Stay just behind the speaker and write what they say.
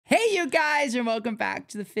Hey, you guys, and welcome back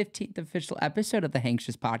to the 15th official episode of the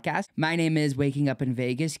Hangxious podcast. My name is Waking Up in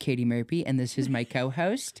Vegas, Katie Merpy, and this is my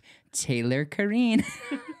co-host, Taylor Karine.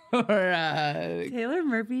 Taylor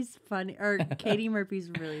Merpy's funny, or Katie Merpy's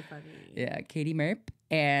really funny. Yeah, Katie Merp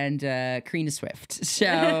and Karina Swift. So,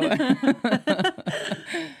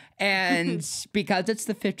 and because it's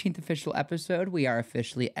the 15th official episode, we are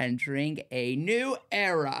officially entering a new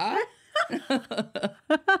era.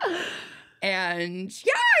 And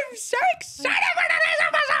yeah, I'm so excited for today's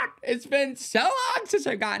episode. It's been so long since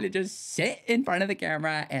I've gotten to just sit in front of the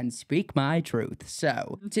camera and speak my truth.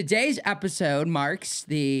 So today's episode marks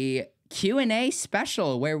the Q&A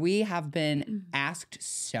special where we have been asked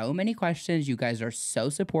so many questions. You guys are so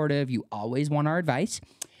supportive. You always want our advice.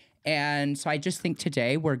 And so I just think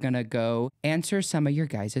today we're going to go answer some of your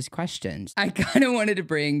guys' questions. I kind of wanted to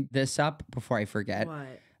bring this up before I forget. What?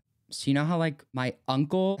 So you know how like my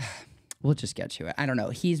uncle... We'll just get to it. I don't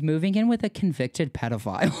know. He's moving in with a convicted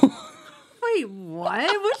pedophile. Wait,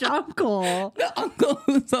 what? Which uncle? The uncle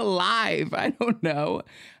who's alive. I don't know.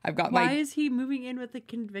 I've got Why is he moving in with a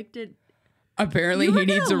convicted? Apparently You he were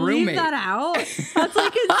needs a gonna roommate. Leave that out? That's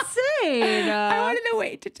like insane. I wanted to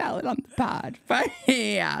wait to tell it on the pod. But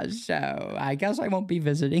yeah, so I guess I won't be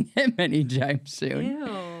visiting him anytime soon.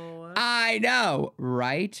 Ew. I know,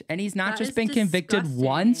 right? And he's not That just is been convicted disgusting.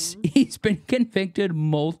 once. He's been convicted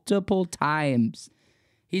multiple times.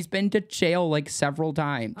 He's been to jail like several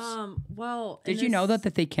times. Well, Did you know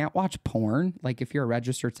that they can't watch porn? Like if you're a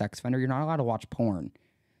registered sex offender, you're not allowed to watch porn.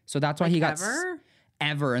 So that's why he got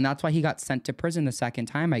ever, and that's why he got sent to prison the second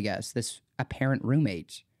time, I guess. This apparent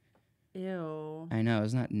roommate. Ew. I know,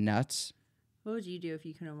 isn't that nuts? What would you do if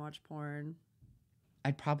you couldn't watch porn?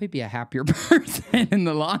 I'd probably be a happier person in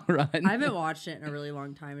the long run. I haven't watched it in a really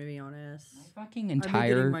long time, to be honest. Fucking I've been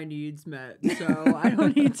entire getting my needs met, so I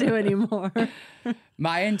don't need to anymore.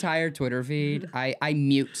 my entire Twitter feed, I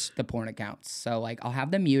mute the porn accounts. So like I'll have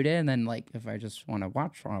them muted, and then like if I just want to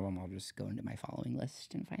watch one of them, I'll just go into my following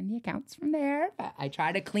list and find the accounts from there. But I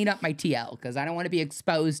try to clean up my TL because I don't want to be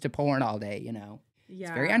exposed to porn all day. You know, Yeah.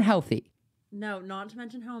 it's very unhealthy. No, not to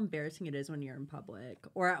mention how embarrassing it is when you're in public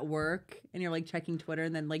or at work and you're like checking Twitter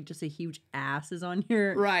and then like just a huge ass is on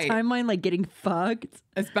your timeline, like getting fucked.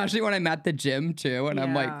 Especially when I'm at the gym too, and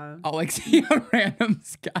I'm like, Yeah. I'll like see a random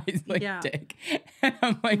guy's like dick, and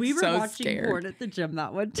I'm like We were so watching scared. porn at the gym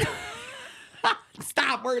that one time.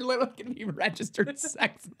 Stop! We're literally gonna be registered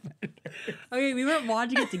sex offenders. Okay, we weren't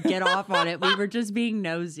watching it to get off on it. We were just being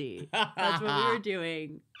nosy. That's what we were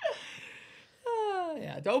doing.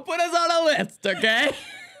 Yeah, don't put us on a list, okay?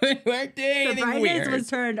 We weren't doing anything The brightness weird. was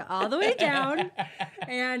turned all the way down,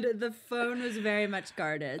 and the phone was very much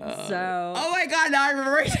guarded. So, oh my god! Now I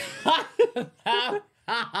remember.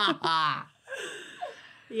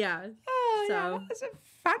 yeah. Oh, So yeah, that was a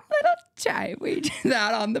fun little time. We did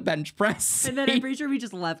that on the bench press. And then I'm pretty sure we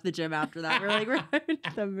just left the gym after that. We're like, we're in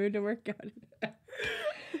the mood to work out.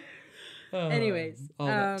 Anyways. All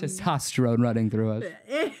that testosterone running through us.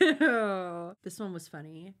 Ew. This one was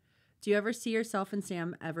funny. Do you ever see yourself and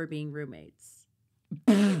Sam ever being roommates?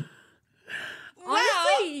 Honestly,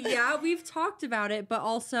 yeah, we've talked about it, but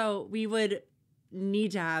also we would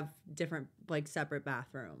need to have different, like, separate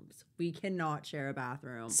bathrooms. We cannot share a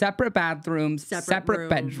bathroom. Separate bathrooms, separate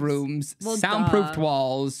bedrooms, Well, soundproofed duh.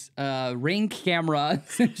 walls, ring camera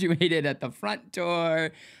situated at the front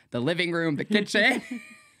door, the living room, the kitchen,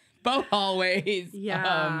 both hallways.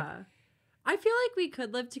 Yeah. I feel like we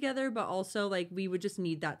could live together, but also, like, we would just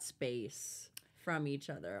need that space from each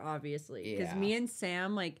other, obviously. Because me and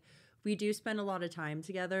Sam, like, we do spend a lot of time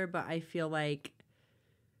together, but I feel like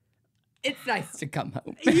it's nice to come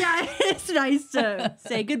home. Yeah, it's nice to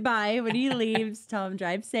say goodbye when he leaves, tell him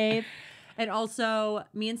drive safe. And also,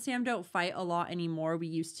 me and Sam don't fight a lot anymore. We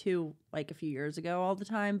used to, like, a few years ago all the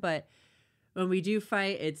time, but when we do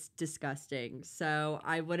fight, it's disgusting. So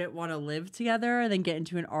I wouldn't want to live together and then get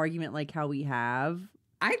into an argument like how we have.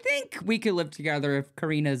 I think we could live together if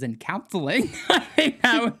Karina's in counseling. I think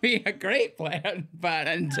that would be a great plan. But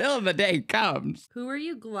until the day comes. Who are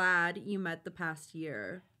you glad you met the past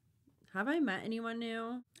year? Have I met anyone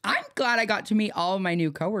new? I'm glad I got to meet all of my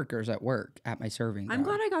new coworkers at work at my serving I'm job.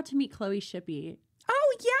 glad I got to meet Chloe Shippey.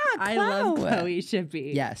 Oh, yeah, I love Chloe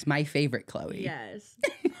Shippey. Yes, my favorite Chloe. Yes.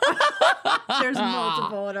 There's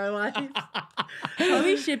multiple in our lives.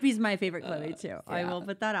 Chloe Shippey's my favorite Chloe, too. Yeah. I will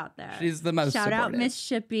put that out there. She's the most Shout out Miss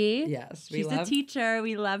Shippey. Yes, she's a teacher.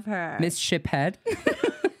 We love her. Miss Shiphead.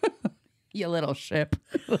 You little ship.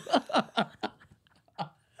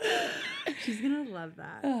 She's going to love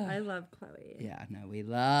that. I love Chloe. Yeah, no, we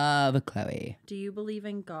love Chloe. Do you believe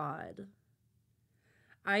in God?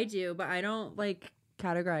 I do, but I don't, like,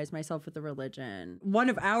 categorize myself with a religion. One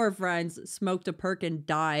of our friends smoked a perk and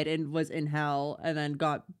died and was in hell and then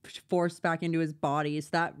got forced back into his body. So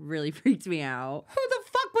that really freaked me out. Who the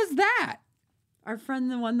fuck was that? Our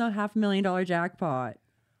friend that won the $500,000 jackpot.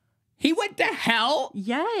 He went to hell?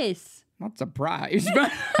 Yes. Not surprised.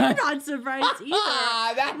 But I'm not surprised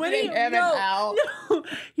either. That didn't him in hell. No.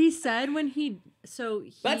 He said when he...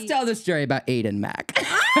 Let's tell the story about Aiden Mack.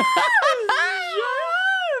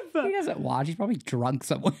 He doesn't watch. He's probably drunk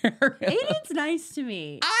somewhere. Aiden's nice to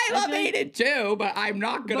me. I love Aiden too, but I'm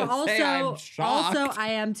not going to say I'm shocked. Also, I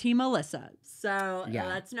am Team Alyssa. So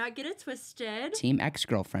let's not get it twisted. Team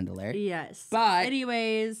ex-girlfriend alert. Yes. But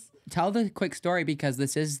anyways. Tell the quick story because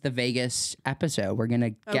this is the Vegas episode. We're going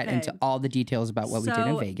to get into all the details about what we did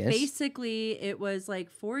in Vegas. Basically, it was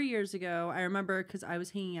like 4 years ago. I remember because I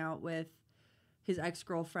was hanging out with his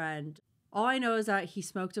ex-girlfriend. All I know is that he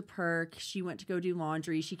smoked a perk. She went to go do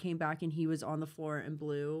laundry. She came back and he was on the floor and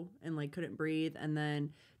blue and like couldn't breathe. And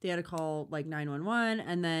then they had to call like 911.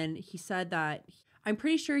 And then he said that I'm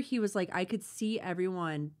pretty sure he was like, I could see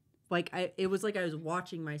everyone. Like it was like I was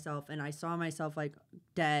watching myself and I saw myself like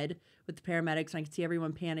dead with the paramedics and I could see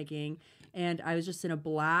everyone panicking. And I was just in a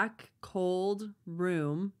black, cold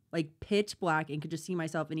room, like pitch black, and could just see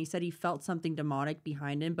myself. And he said he felt something demonic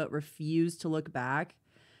behind him, but refused to look back.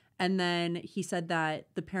 And then he said that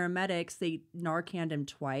the paramedics, they Narcaned him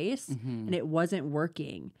twice and it wasn't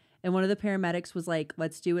working. And one of the paramedics was like,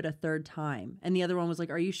 let's do it a third time. And the other one was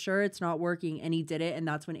like, are you sure it's not working? And he did it. And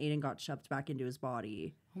that's when Aiden got shoved back into his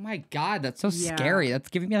body. Oh my God, that's so scary. That's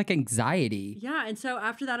giving me like anxiety. Yeah. And so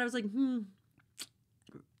after that, I was like,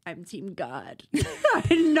 I'm Team God.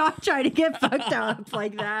 I'm not trying to get fucked up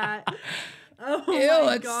like that. Oh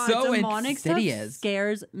my God. So demonic insidious. Stuff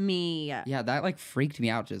scares me. Yeah, that like freaked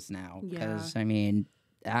me out just now. Because, Yeah. I mean,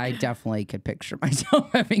 I definitely could picture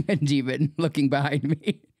myself having a demon looking behind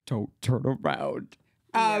me. Don't turn around.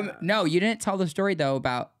 No, you didn't tell the story though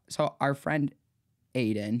about, so our friend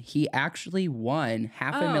Aiden, he actually won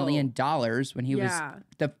 $500,000 when he was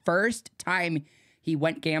the first time he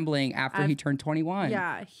went gambling after he turned 21.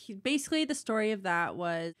 Yeah. Basically, the story of that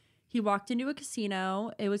was he walked into a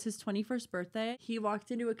casino. It was his 21st birthday. He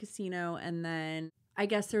walked into a casino and then I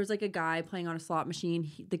guess there was like a guy playing on a slot machine.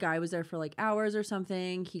 The guy was there for like hours or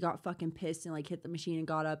something. He got fucking pissed and like hit the machine and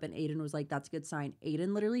got up and Aiden was like, that's a good sign.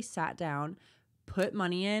 Aiden literally sat down, put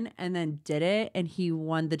money in and then did it. And he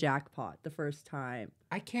won the jackpot the first time.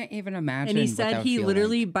 I can't even imagine. And he said he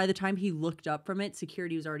literally, like. by the time he looked up from it,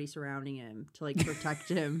 security was already surrounding him to like protect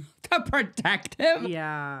him. To protect him?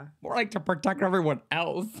 Yeah. More like to protect everyone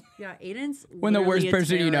else. Yeah, Aiden's when the worst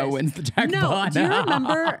person you know wins the jackpot. No, do you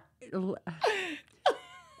remember?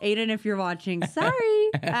 Aiden, if you're watching, sorry.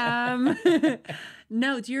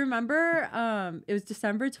 No, do you remember? It was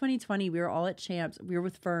December 2020. We were all at Champs. We were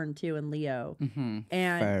with Fern too and Leo. Mm-hmm.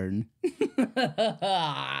 And Fern.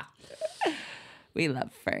 We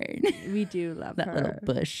love Fern. We do love that her. little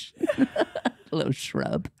bush, little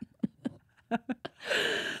shrub.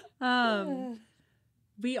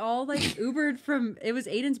 We all like Ubered from. It was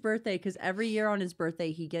Aiden's birthday because every year on his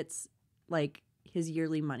birthday he gets like his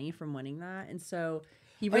yearly money from winning that, and so.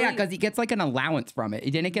 Because he gets like an allowance from it.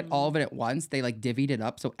 He didn't get all of it at once. They like divvied it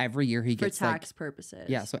up. So every year he gets for tax purposes.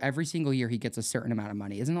 Yeah. So every single year he gets a certain amount of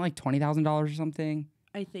money. Isn't it like $20,000 or something?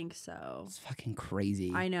 I think so. It's fucking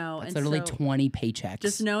crazy. I know. It's literally 20 paychecks.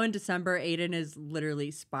 Just know in December, Aiden is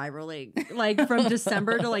literally spiraling. Like from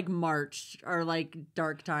December to like March are like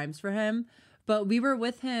dark times for him. But we were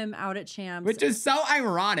with him out at Champs. Which is so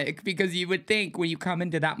ironic because you would think when you come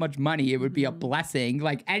into that much money, it would be a blessing.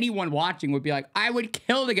 Like anyone watching would be like, I would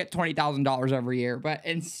kill to get $20,000 every year. But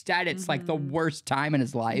instead, it's like the worst time in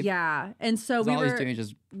his life. Yeah. And so all he's doing is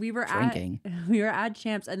just drinking. We were at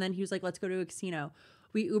Champs and then he was like, let's go to a casino.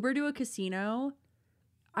 We Uber to a casino.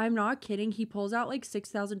 I'm not kidding. He pulls out like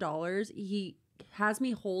 $6,000. He has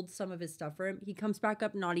me hold some of his stuff for him. He comes back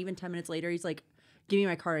up not even 10 minutes later. He's like, give me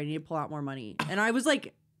my card. I need to pull out more money. And I was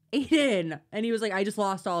like, Aiden. And he was like, I just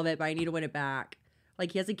lost all of it, but I need to win it back.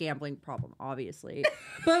 Like, he has a gambling problem, obviously.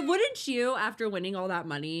 But wouldn't you, after winning all that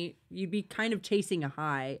money, you'd be kind of chasing a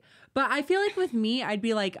high. But I feel like with me, I'd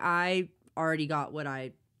be like, I already got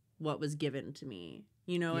what was given to me.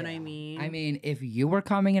 You know what I mean? I mean, if you were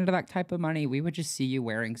coming into that type of money, we would just see you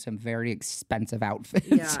wearing some very expensive outfits.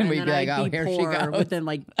 Yeah, and we'd be like, oh, here she goes. Within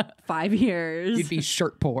like 5 years. You'd be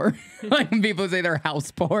shirt poor. Like when people say they're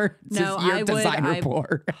house poor. It's just you're designer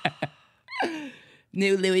poor.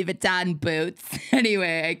 New Louis Vuitton boots.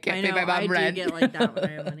 Anyway, I can't pay my mom rent. I do get like that when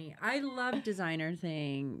I have money. I love designer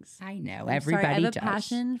things. I know. Everybody does. I have a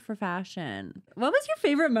passion for fashion. What was your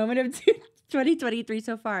favorite moment of 2023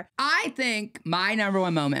 so far. I think my number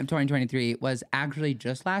one moment of 2023 was actually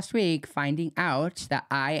just last week finding out that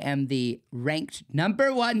I am the ranked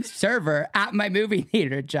number one server at my movie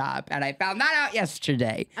theater job. And I found that out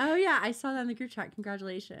yesterday. Oh, yeah. I saw that in the group chat.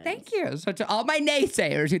 Congratulations. Thank you. So to all my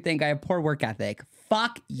naysayers who think I have poor work ethic,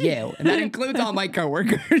 fuck you. And that includes all my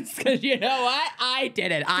coworkers. Because you know what? I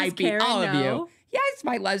did it. I beat Karen all of know? you. Yes,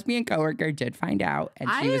 my lesbian coworker did find out, and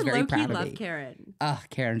she was very proud of me. I love Karen. Ugh,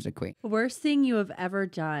 Karen's a queen. Worst thing you have ever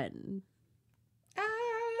done?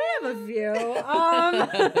 I have a few.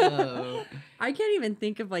 I can't even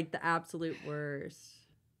think of like the absolute worst.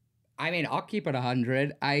 I mean, I'll keep it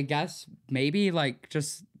 100. I guess maybe like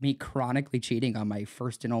just me chronically cheating on my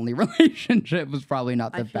first and only relationship was probably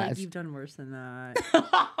not the I feel best. like you've done worse than that.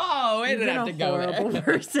 Oh, it You've didn't been have to a go there. horrible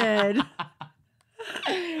person.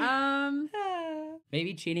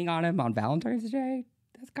 Maybe cheating on him on Valentine's Day?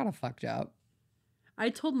 That's kind of fucked up. I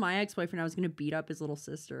told my ex-boyfriend I was going to beat up his little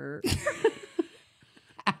sister.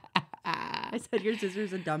 I said, your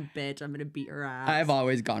sister's a dumb bitch. I'm going to beat her ass. I've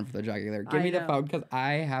always gone for the jugular. Give me the phone because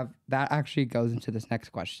I have... That actually goes into this next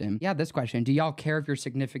question. Yeah, this question. Do y'all care if your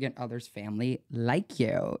significant other's family like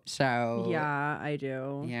you? So... Yeah, I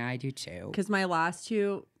do. Yeah, I do too. Because my last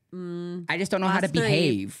two... I just don't know how to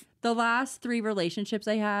behave. The last 3 relationships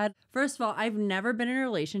I had, first of all, I've never been in a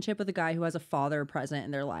relationship with a guy who has a father present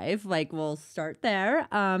in their life. Like, we'll start there.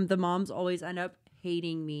 The moms always end up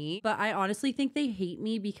hating me. But I honestly think they hate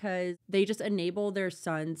me because they just enable their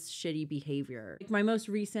son's shitty behavior. Like my most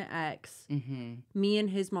recent ex, me and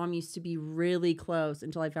his mom used to be really close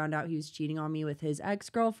until I found out he was cheating on me with his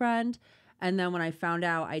ex-girlfriend. And then when I found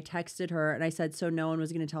out, I texted her and I said, so no one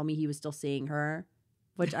was going to tell me he was still seeing her.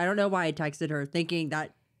 Which I don't know why I texted her thinking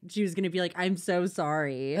that she was going to be like, I'm so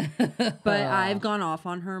sorry. But I've gone off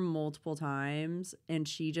on her multiple times and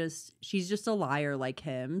she's just a liar like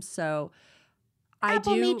him. So I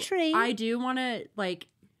do want to, like,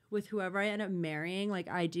 with whoever I end up marrying, like,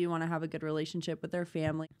 I do want to have a good relationship with their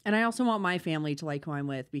family. And I also want my family to like who I'm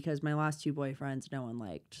with because my last 2 boyfriends no one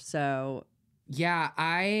liked. So yeah,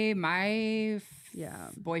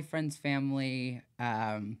 boyfriend's family,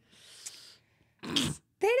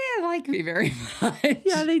 they didn't like me very much.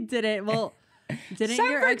 Yeah, they didn't. Well, didn't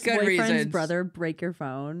your ex-boyfriend's brother break your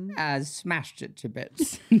phone? Smashed it to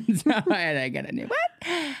bits. So I had to get a new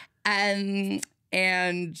one.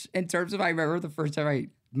 And in terms of, I remember the first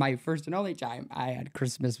time my first and only time I had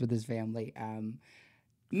Christmas with his family.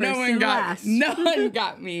 No one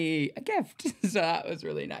got me a gift, so that was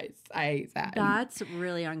really nice. That's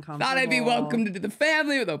really uncomfortable. Thought I'd be welcomed into the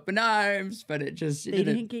family with open arms, but they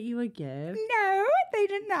didn't get you a gift. No, they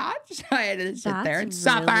did not. So I had to sit there and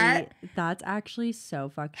suffer. That's actually so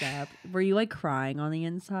fucked up. Were you like crying on the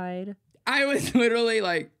inside? I was literally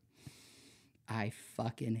like, I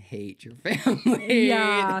fucking hate your family.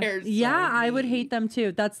 Yeah. So I would hate them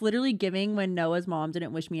too. That's literally giving when Noah's mom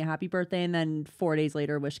didn't wish me a happy birthday and then 4 days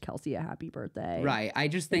later wished Kelsey a happy birthday. Right. I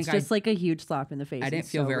just think it's just like a huge slap in the face. I didn't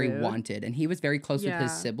feel very wanted. And he was very close with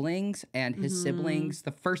his siblings. And his siblings,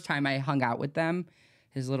 the first time I hung out with them,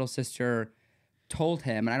 his little sister told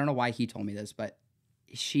him, and I don't know why he told me this, but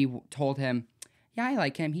she told him, yeah, I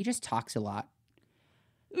like him. He just talks a lot.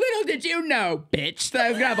 Little did you know, bitch, that I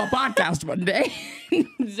was going to have a podcast one day.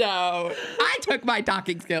 So I took my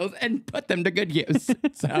talking skills and put them to good use.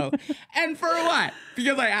 So, and for what?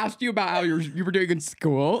 Because I asked you about how you were doing in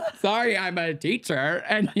school. Sorry, I'm a teacher,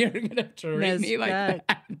 and you're going to treat me like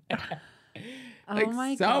that. Like, oh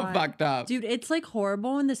my God. So fucked up. Dude, it's like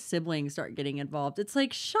horrible when the siblings start getting involved. It's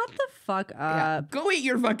like, shut the fuck up. Yeah. Go eat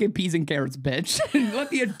your fucking peas and carrots, bitch. Let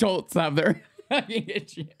the adults have their fucking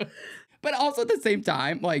issues. But also at the same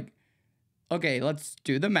time, like, okay, let's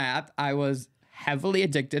do the math. I was heavily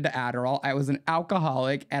addicted to Adderall. I was an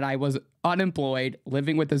alcoholic, and I was unemployed,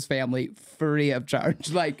 living with his family free of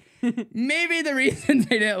charge. Like, maybe the reasons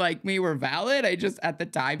they didn't like me were valid. I just, at the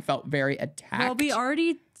time, felt very attacked. Well, we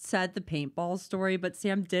already said the paintball story, but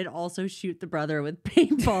Sam did also shoot the brother with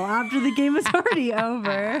paintball after the game was already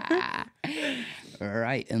over.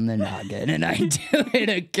 Right in the noggin, and I do it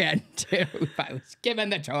again too if I was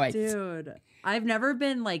given the choice. Dude, I've never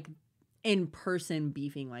been like in person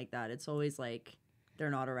beefing like that. It's always like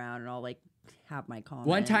they're not around and I'll like have my comments.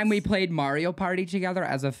 One time we played Mario Party together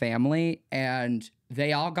as a family, and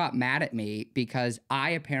they all got mad at me because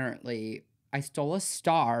I stole a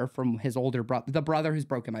star from his older brother, the brother who's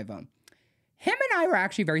broken my phone. Him and I were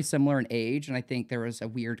actually very similar in age, and I think there was a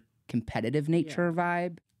weird competitive nature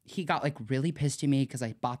vibe. He got like really pissed at me because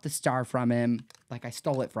I bought the star from him. Like I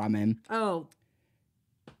stole it from him. Oh,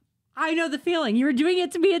 I know the feeling. You were doing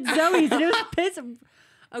it to me at Zoe's and it was piss.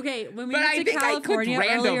 Okay, when we went to California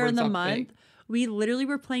earlier in the month, We literally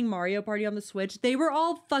were playing Mario Party on the Switch. They were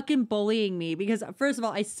all fucking bullying me because, first of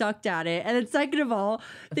all, I sucked at it. And then second of all,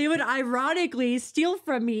 they would ironically steal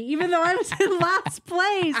from me, even though I was in last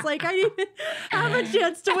place. Like, I didn't have a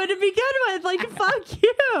chance to win to begin with. Like, fuck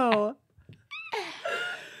you.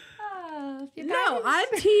 No, I'm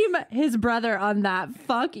team his brother on that.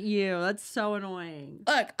 Fuck you. That's so annoying.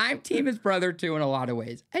 Look, I'm team his brother too in a lot of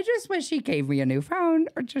ways. I just wish he gave me a new phone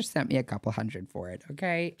or just sent me a couple $100 for it,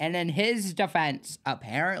 okay? And in his defense,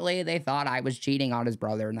 apparently they thought I was cheating on his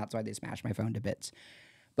brother and that's why they smashed my phone to bits.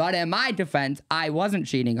 But in my defense, I wasn't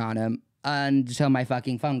cheating on him until my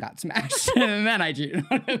fucking phone got smashed. And then I cheated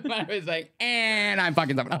on him. I was like, and I'm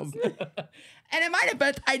fucking someone else. And in my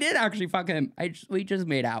defense, I did actually fuck him. We just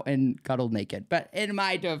made out and cuddled naked. But in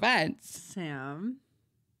my defense, Sam,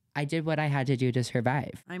 I did what I had to do to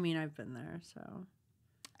survive. I mean, I've been there, so.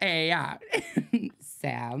 Hey, yeah.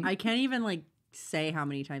 Sam. I can't even like say how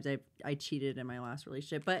many times I cheated in my last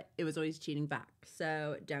relationship, but it was always cheating back.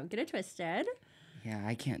 So don't get it twisted. Yeah,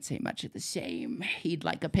 I can't say much of the same. He'd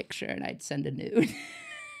like a picture and I'd send a nude.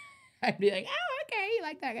 I'd be like, oh, okay, you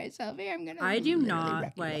like that guy's selfie? I'm going to I do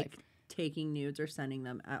not like taking nudes or sending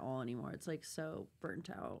them at all anymore. It's like so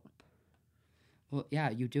burnt out. Well,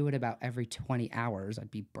 yeah, you do it about every 20 hours.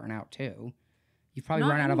 I'd be burnt out too. You'd probably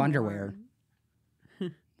Not run out of anymore. underwear.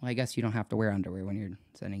 Well, I guess you don't have to wear underwear when you're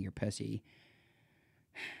sending your pussy.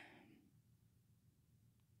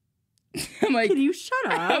 I'm like, Can you shut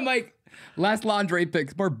up? I'm like, less lingerie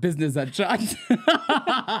pics, more business headshots.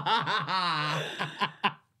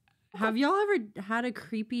 Have y'all ever had a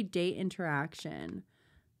creepy date interaction?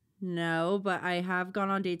 No, but I have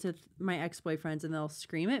gone on dates with my ex-boyfriends and they'll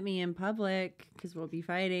scream at me in public because we'll be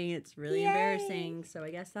fighting. It's really embarrassing. So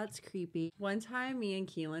I guess that's creepy. One time me and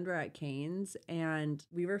Keelan were at Cane's and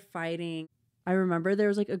we were fighting. I remember there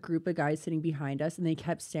was like a group of guys sitting behind us and they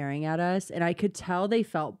kept staring at us. And I could tell they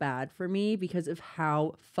felt bad for me because of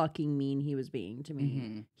how fucking mean he was being to me.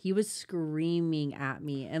 Mm-hmm. He was screaming at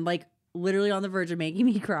me and like literally on the verge of making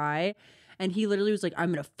me cry. And he literally was like,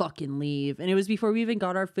 I'm going to fucking leave. And it was before we even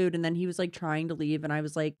got our food. And then he was like trying to leave. And I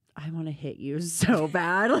was like, I want to hit you so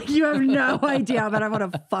bad. Like, you have no idea, but I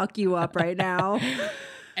want to fuck you up right now.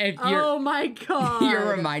 Oh my God.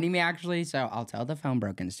 You're reminding me actually. So I'll tell the phone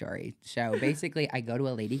broken story. So basically, I go to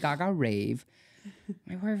a Lady Gaga rave.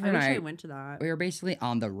 My boyfriend and I went to that. We were basically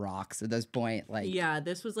on the rocks at this point. Like, yeah,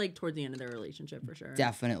 this was like towards the end of their relationship for sure.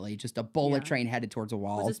 Definitely. Just a bullet train headed towards a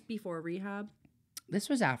wall. Was this before rehab? This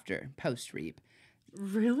was after, post-reap.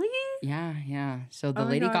 Really? Yeah. So the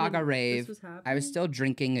Lady Gaga rave, I was happening? still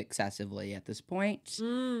drinking excessively at this point.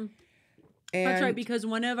 That's right, because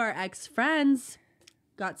one of our ex-friends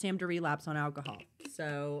got Sam to relapse on alcohol.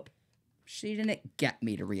 So she didn't get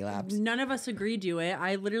me to relapse. None of us agreed to it.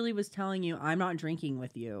 I literally was telling you, I'm not drinking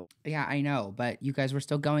with you. Yeah, I know, but you guys were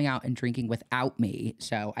still going out and drinking without me,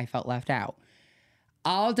 so I felt left out.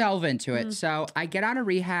 I'll delve into it. So I get out of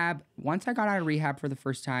rehab. Once I got out of rehab for the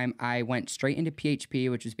first time, I went straight into PHP,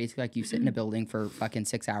 which is basically like you sit in a building for fucking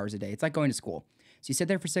 6 hours a day. It's like going to school. So you sit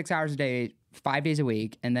there for 6 hours a day, 5 days a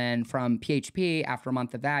week. And then from PHP, after a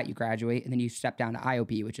month of that, you graduate. And then you step down to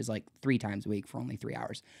IOP, which is like 3 times a week for only 3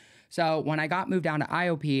 hours. So when I got moved down to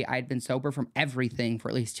IOP, I had been sober from everything for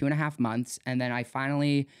at least 2.5 months. And then I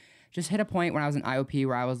finally just hit a point when I was in IOP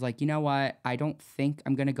where I was like, you know what? I don't think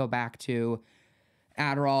I'm going to go back to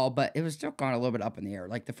Adderall, but it was still going a little bit up in the air.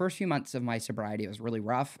 Like the first few months of my sobriety, it was really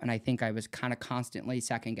rough. And I think I was kind of constantly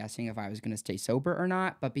second guessing if I was going to stay sober or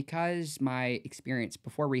not. But because my experience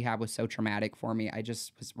before rehab was so traumatic for me, I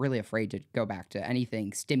just was really afraid to go back to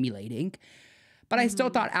anything stimulating. But I still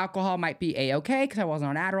thought alcohol might be A-okay because I wasn't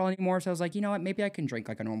on Adderall anymore. So I was like, you know what? Maybe I can drink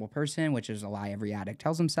like a normal person, which is a lie every addict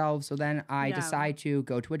tells themselves. So then I decide to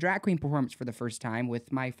go to a drag queen performance for the first time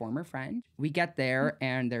with my former friend. We get there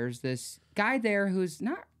and there's this guy there who's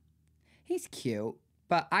he's cute.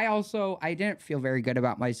 But I didn't feel very good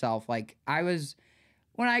about myself. Like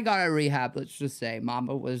when I got out of rehab, let's just say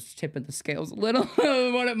mama was tipping the scales a little,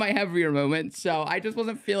 one of my heavier moments. So I just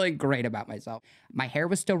wasn't feeling great about myself. My hair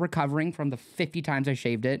was still recovering from the 50 times I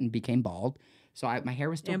shaved it and became bald. So my hair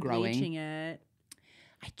was still growing. Bleaching it.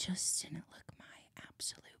 I just didn't look my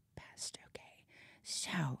absolute best, okay?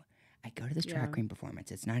 So I go to this drag queen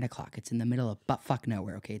performance. It's 9 o'clock. It's in the middle of buttfuck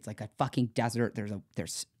nowhere, okay? It's like a fucking desert.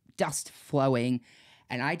 There's dust flowing.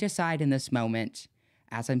 And I decide in this moment,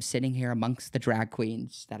 as I'm sitting here amongst the drag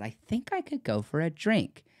queens, that I think I could go for a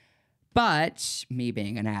drink. But me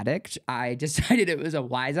being an addict, I decided it was a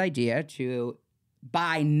wise idea to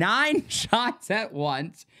buy 9 shots at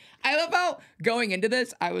once. I love how going into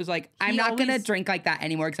this, I was like, I'm not going to drink like that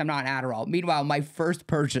anymore because I'm not on Adderall. Meanwhile, my first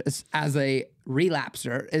purchase as a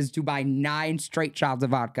relapser is to buy 9 straight shots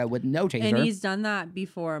of vodka with no chaser. And he's done that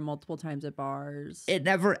before multiple times at bars. It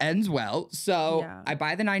never ends well. So I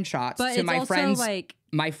buy the 9 shots to my friends. Like,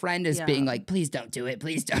 my friend is being like, please don't do it.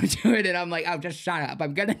 Please don't do it. And I'm like, oh, just shut up.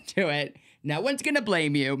 I'm going to do it. No one's going to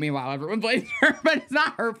blame you. Meanwhile, everyone blames her, but it's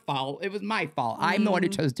not her fault. It was my fault. I'm the one who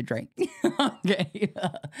chose to drink. Okay.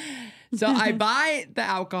 So I buy the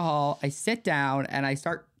alcohol, I sit down, and I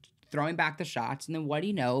start throwing back the shots. And then what do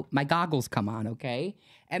you know? My goggles come on, okay?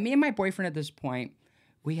 And me and my boyfriend at this point,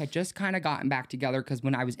 we had just kind of gotten back together because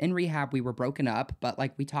when I was in rehab, we were broken up. But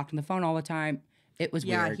like we talked on the phone all the time. It was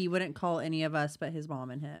weird. Yeah, he wouldn't call any of us but his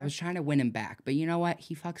mom and him. I was trying to win him back. But you know what?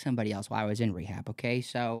 He fucked somebody else while I was in rehab, okay?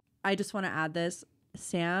 So I just want to add this.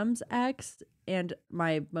 Sam's ex and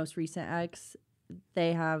my most recent ex,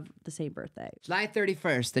 they have the same birthday. July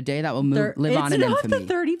 31st, the day that will live on in infamy. It's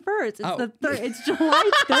not the 31st. It's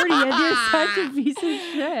July 30th. You're such a piece of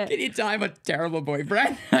shit. Can you tell I'm a terrible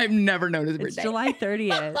boyfriend? I've never noticed his birthday. It's July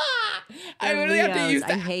 30th. I literally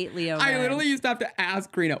I hate Leo. I literally used to have to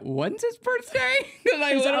ask Karina, when's his birthday? Because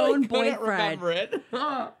I his literally own couldn't boyfriend. remember it.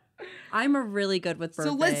 I'm a really good with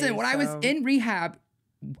birthdays. So listen, when I was in rehab,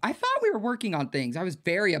 I thought we were working on things. I was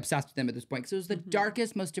very obsessed with them at this point because it was the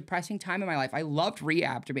darkest, most depressing time of my life. I loved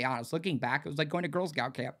rehab, to be honest. Looking back, it was like going to Girl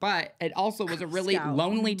Scout camp, but it also was a really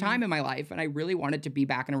lonely time in my life, and I really wanted to be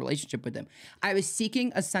back in a relationship with him. I was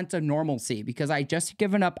seeking a sense of normalcy because I had just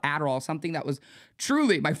given up Adderall, something that was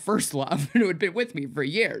truly my first love and who had been with me for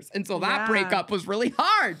years. And so that breakup was really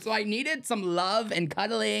hard. So I needed some love and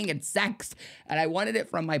cuddling and sex, and I wanted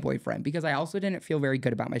it from my boyfriend because I also didn't feel very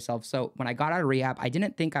good about myself. So when I got out of rehab, I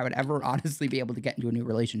didn't think I would ever honestly be able to get into a new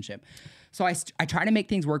relationship. So I try to make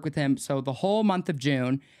things work with him. So the whole month of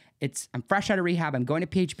June, I'm fresh out of rehab. I'm going to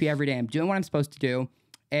PHP every day. I'm doing what I'm supposed to do.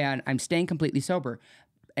 And I'm staying completely sober.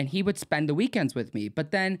 And he would spend the weekends with me.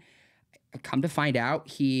 But then come to find out,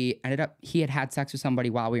 he had sex with somebody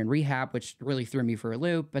while we were in rehab, which really threw me for a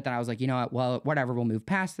loop. But then I was like, you know what? Well, whatever, we'll move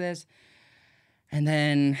past this. And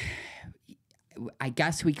then I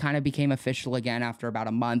guess we kind of became official again after about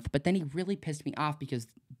a month, but then he really pissed me off because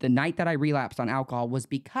the night that I relapsed on alcohol was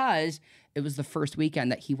because it was the first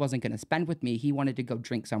weekend that he wasn't going to spend with me. He wanted to go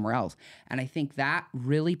drink somewhere else. And I think that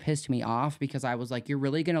really pissed me off because I was like, you're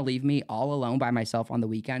really going to leave me all alone by myself on the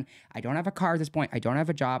weekend? I don't have a car at this point. I don't have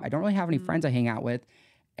a job. I don't really have any friends I hang out with.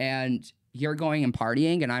 And you're going and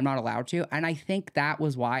partying and I'm not allowed to. And I think that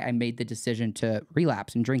was why I made the decision to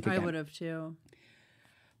relapse and drink again. I would have too.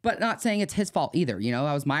 But not saying it's his fault either. You know,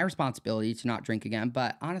 that was my responsibility to not drink again.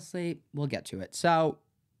 But honestly, we'll get to it. So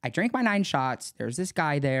I drank my 9 shots. There's this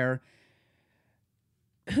guy there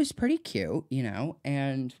who's pretty cute, you know,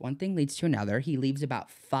 and one thing leads to another. He leaves about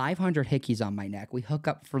 500 hickeys on my neck. We hook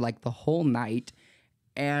up for like the whole night.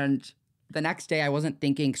 And the next day I wasn't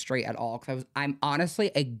thinking straight at all because I'm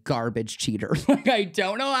honestly a garbage cheater. Like I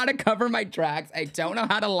don't know how to cover my tracks. I don't know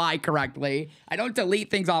how to lie correctly. I don't delete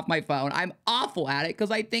things off my phone. I'm awful at it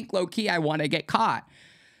because I think low key I want to get caught.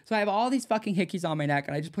 So I have all these fucking hickeys on my neck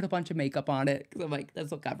and I just put a bunch of makeup on it because I'm like,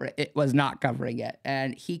 this will cover it. It was not covering it.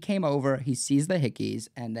 And he came over, he sees the hickeys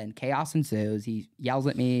and then chaos ensues. He yells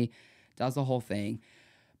at me, does the whole thing.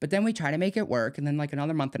 But then we try to make it work, and then like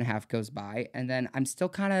another month and a half goes by, and then I'm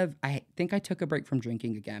still I think I took a break from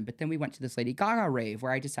drinking again, but then we went to this Lady Gaga rave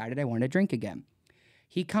where I decided I wanted to drink again.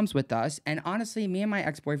 He comes with us, and honestly, me and my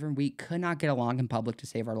ex-boyfriend, we could not get along in public to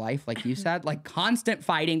save our life, like you said, like constant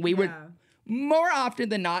fighting. We would, more often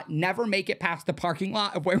than not, never make it past the parking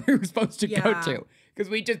lot of where we were supposed to go to, because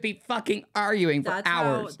we'd just be fucking arguing for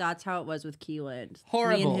hours. That's how it was with Keelan.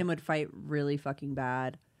 Horrible. Me and him would fight really fucking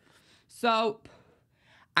bad. So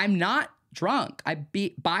I'm not drunk. I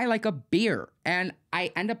buy like a beer and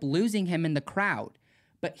I end up losing him in the crowd.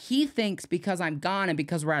 But he thinks because I'm gone and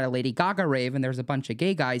because we're at a Lady Gaga rave and there's a bunch of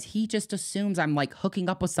gay guys, he just assumes I'm like hooking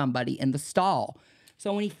up with somebody in the stall.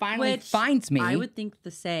 So when he finally finds me, I would think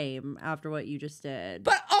the same after what you just did.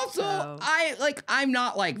 But also, I'm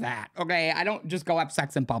not like that, okay? I don't just go have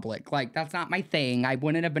sex in public. Like, that's not my thing. I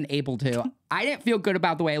wouldn't have been able to. I didn't feel good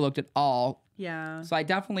about the way I looked at all. Yeah. So I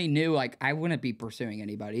definitely knew, like, I wouldn't be pursuing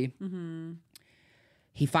anybody. Mm-hmm.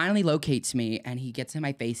 He finally locates me, and he gets in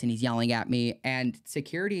my face, and he's yelling at me. And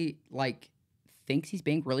security, like, thinks he's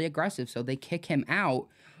being really aggressive, so they kick him out.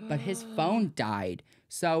 But his phone died.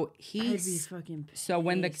 So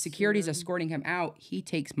when the security's escorting him out, he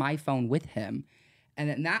takes my phone with him. And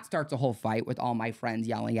then that starts a whole fight with all my friends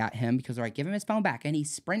yelling at him because they're like, give him his phone back. And he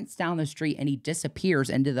sprints down the street and he disappears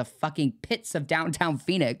into the fucking pits of downtown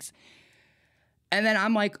Phoenix. And then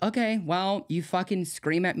I'm like, okay, well, you fucking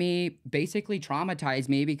scream at me, basically traumatize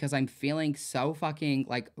me because I'm feeling so fucking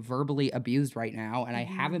like verbally abused right now. And I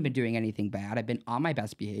haven't been doing anything bad. I've been on my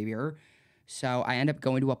best behavior. So I end up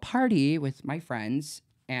going to a party with my friends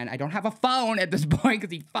and I don't have a phone at this point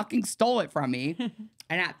because he fucking stole it from me.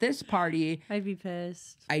 And at this party, I'd be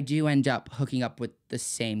pissed. I do end up hooking up with the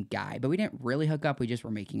same guy, but we didn't really hook up. We just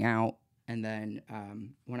were making out. And then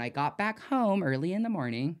when I got back home early in the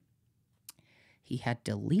morning, he had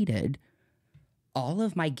deleted all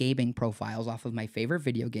of my gaming profiles off of my favorite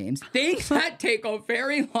video games. Things that take a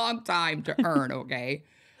very long time to earn, okay?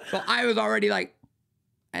 So I was already like,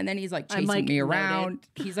 and then he's like chasing me around.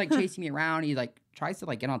 He's like chasing me around. He like tries to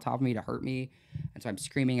like get on top of me to hurt me. And so I'm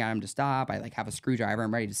screaming at him to stop. I like have a screwdriver.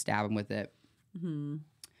 I'm ready to stab him with it.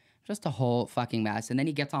 Just a whole fucking mess. And then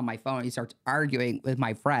he gets on my phone and he starts arguing with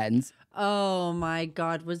my friends. Oh my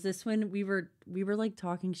God. Was this when we were like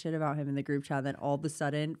talking shit about him in the group chat? Then all of a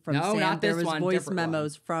sudden from No, Sam, not there this was one, voice different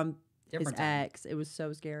memos one. from Different his time. ex. It was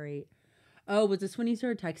so scary. Oh, was this when he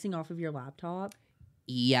started texting off of your laptop?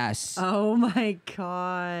 Yes. Oh my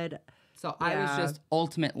God. So I was just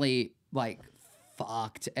ultimately like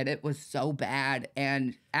fucked and it was so bad.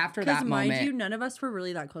 And after that moment, mind you, none of us were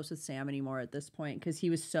really that close with Sam anymore at this point because he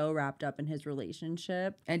was so wrapped up in his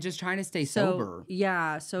relationship. and just trying to stay sober.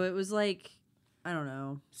 Yeah. So it was like, I don't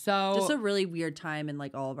know. So Just a really weird time in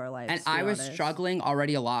like all of our lives. and to be I was honest. struggling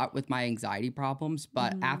already a lot with my anxiety problems.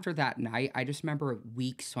 But after that night, I just remember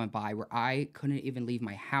weeks went by where I couldn't even leave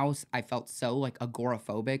my house. I felt so like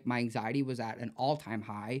agoraphobic. My anxiety was at an all-time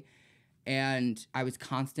high. And I was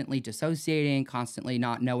constantly dissociating, constantly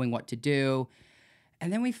not knowing what to do.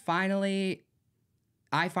 And then I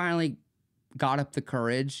finally got up the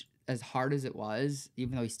courage, as hard as it was,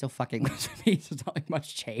 even though he still fucking lives with me, so it's not like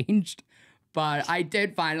much changed. But I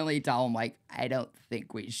did finally tell him, like, I don't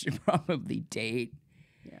think we should probably date.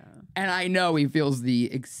 Yeah. And I know he feels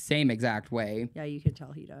the same exact way. Yeah, you can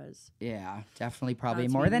tell he does. Yeah, definitely probably Not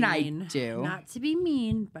to more be than I mean. do. Not to be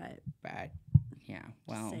mean, but Yeah,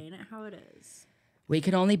 well. saying it how it is. We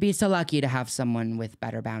could only be so lucky to have someone with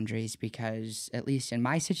better boundaries because, at least in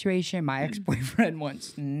my situation, my ex-boyfriend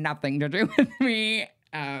wants nothing to do with me,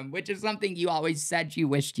 which is something you always said you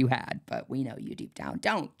wished you had, but we know you deep down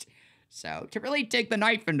don't. So to really take the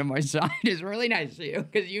knife into my side is really nice of you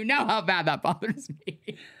because you know how bad that bothers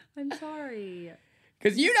me. I'm sorry.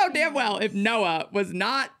 Because you know damn well if Noah was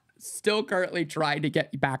not still currently trying to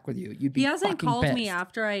get back with you, you'd be He hasn't fucking called pissed. me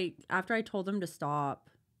after I told him to stop.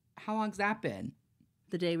 How long's that been?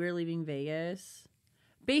 The day we were leaving Vegas.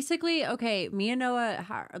 Basically, okay, me and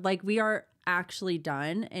Noah, like, we are actually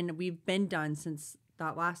done, and we've been done since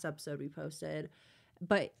that last episode we posted.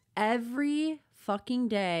 But every fucking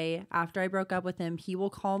day after I broke up with him, he will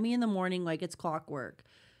call me in the morning like it's clockwork.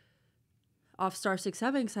 Off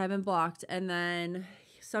 *67 because I haven't blocked. And then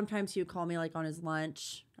sometimes he would call me like on his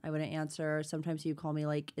lunch. I wouldn't answer. Sometimes he would call me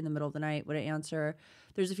like in the middle of the night, wouldn't answer.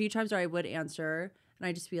 There's a few times where I would answer and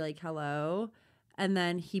I'd just be like, hello. And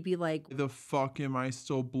then he'd be like, The fuck am I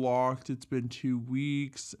still blocked? It's been 2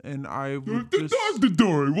 weeks, and I would just... the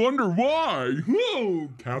door. I wonder why. Oh,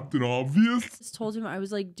 Captain Obvious. just told him, I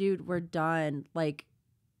was like, dude, we're done. Like,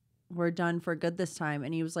 we're done for good this time.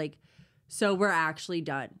 And he was like, so we're actually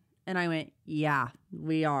done. And I went, yeah,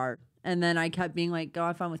 we are. And then I kept being like, go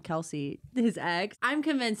have fun with Kelsey, his ex. I'm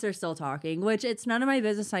convinced they're still talking, which it's none of my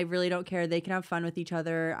business. I really don't care. They can have fun with each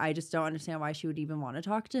other. I just don't understand why she would even want to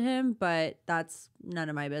talk to him. But that's none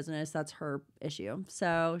of my business. That's her issue.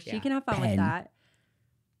 So she can have fun with that.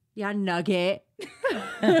 Yeah, Nugget.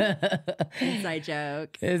 Inside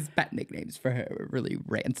joke. His pet nicknames for her were really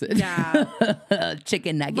rancid. Yeah.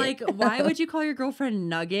 Chicken Nugget. Like, why would you call your girlfriend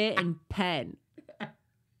Nugget and Pen?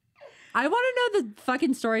 I want to know the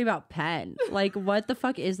fucking story about Pen. Like, what the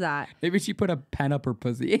fuck is that? Maybe she put a pen up her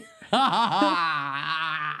pussy. I'm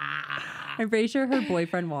pretty sure her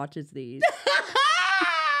boyfriend watches these.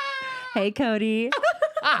 Hey, Cody.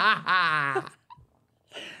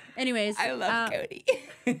 Anyways. I love Cody.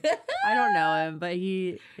 I don't know him, but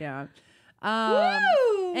yeah.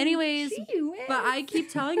 Woo! Anyways, Gee but I keep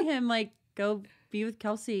telling him, like, go be with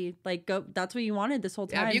Kelsey. Like, go. That's what you wanted this whole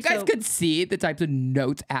time. Yeah, if you guys could see the types of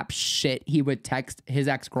notes app shit he would text his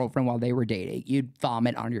ex-girlfriend while they were dating, you'd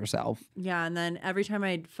vomit on yourself. Yeah, and then every time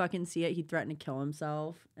I'd fucking see it, he'd threaten to kill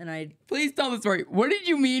himself. And I'd... Please tell the story. What did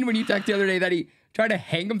you mean when you texted the other day that he tried to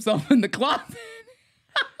hang himself in the closet?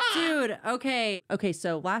 Dude, okay. Okay,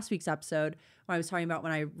 so last week's episode, when I was talking about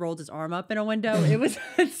when I rolled his arm up in a window, it was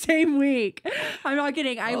the same week. I'm not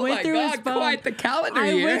kidding. I went through his phone. Quite the calendar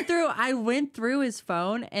year. I went through his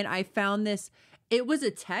phone and I found this It was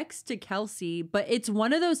a text to Kelsey, but it's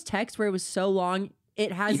one of those texts where it was so long.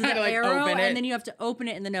 It has You the had to, like, arrow, open it. and then you have to open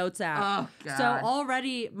it in the notes app. Oh, God. So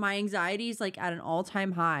already my anxiety is like at an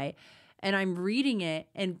all-time high. And I'm reading it,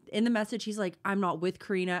 and in the message, he's like, I'm not with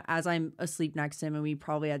Karina, as I'm asleep next to him, and we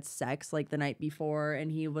probably had sex like the night before,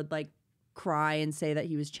 and he would like cry and say that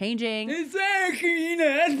he was changing. It's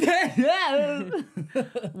Karina.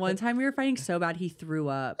 One time we were fighting so bad he threw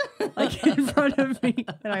up like in front of me,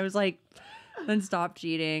 and I was like, then stop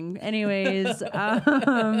cheating. Anyways, he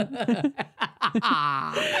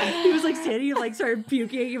was like standing, like started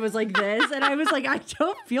puking. He was like this, and I was like, I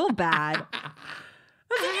don't feel bad. I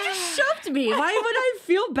was like, you just shoved me. Why would I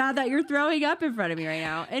feel bad that you're throwing up in front of me right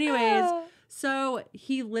now? Anyways, so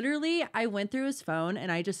he literally, I went through his phone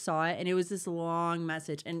and I just saw it, and it was this long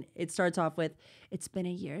message, and it starts off with, "It's been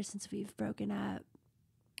a year since we've broken up."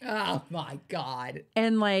 Oh my God.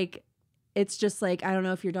 And like, it's just like, I don't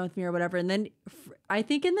know if you're done with me or whatever. And then I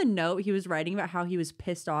think in the note he was writing about how he was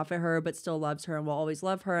pissed off at her, but still loves her and will always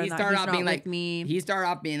love her. He And that started he's off not being with like, me. He started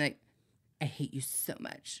off being like, I hate you so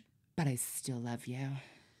much, but I still love you.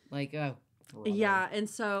 Like, oh, brother. Yeah. And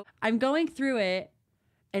so I'm going through it,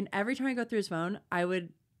 and every time I go through his phone, I would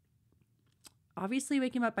obviously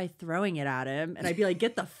wake him up by throwing it at him, and I'd be like,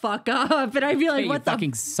 get the fuck up. And I'd be like, Hey, what you the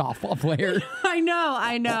fucking softball player. I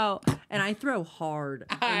know. And I throw hard.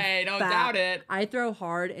 I don't fat. doubt it. I throw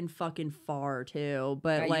hard and fucking far too.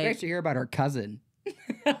 But Yeah, like, you guys should hear about her cousin.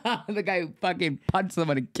 The guy who fucking punched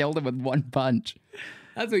someone and killed him with one punch.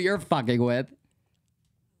 That's what you're fucking with. I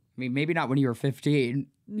mean, maybe not when you were 15.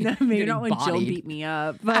 no, maybe Getting not when Jill bodied. beat me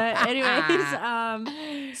up. But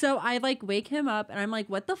anyways, so I like wake him up and I'm like,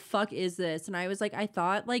 what the fuck is this? And I was like, I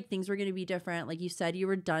thought like things were gonna be different. Like you said you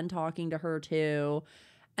were done talking to her too.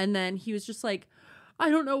 And then he was just like, I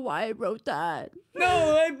don't know why I wrote that. No,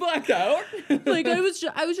 I blacked out. Like I was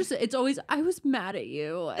just it's always I was mad at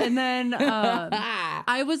you. And then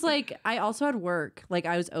I was like, I also had work. Like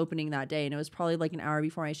I was opening that day and it was probably like an hour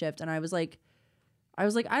before my shift. And I was like, I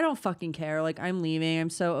don't fucking care. Like, I'm leaving. I'm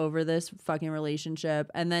so over this fucking relationship.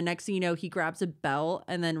 And then next thing you know, he grabs a belt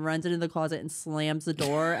and then runs into the closet and slams the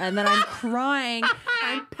door. And then I'm crying.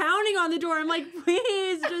 I'm pounding on the door. I'm like,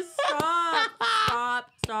 please just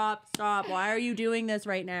stop. Why are you doing this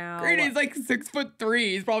right now? Great, he's like 6'3".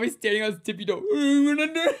 He's probably standing on his tippy toe.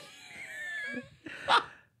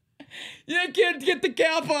 Yeah, kid, get the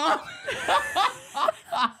cap off.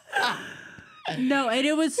 No, and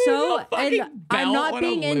it was so. And fucking I'm belt, not what a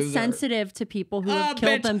being loser. insensitive to people who have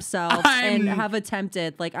killed Bitch, themselves and have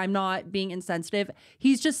attempted. Like, I'm not being insensitive.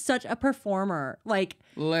 He's just such a performer. Like,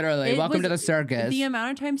 Literally, it welcome to the was- circus. The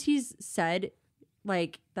amount of times he's said,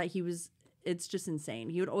 like, that he was. It's just insane.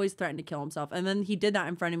 He would always threaten to kill himself. And then he did that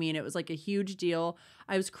in front of me, and it was like a huge deal.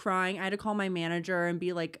 I was crying. I had to call my manager and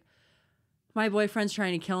be like, my boyfriend's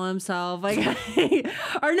trying to kill himself. Like,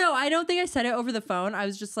 or no, I don't think I said it over the phone. I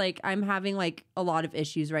was just like, I'm having like a lot of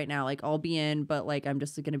issues right now. Like, I'll be in, but like, I'm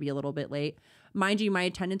just going to be a little bit late. Mind you, my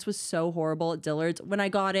attendance was so horrible at Dillard's. When I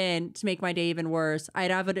got in, to make my day even worse,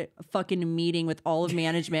 I'd have a fucking meeting with all of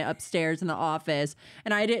management upstairs in the office.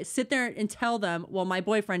 And I'd sit there and tell them, well, my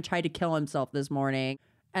boyfriend tried to kill himself this morning.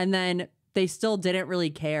 And then they still didn't really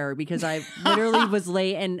care because I literally was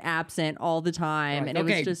late and absent all the time. And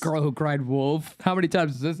okay, it was just girl who cried wolf. How many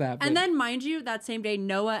times does this happen? And then, mind you, that same day,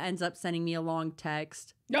 Noah ends up sending me a long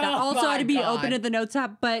text. That Oh also my had to be God. open in the notes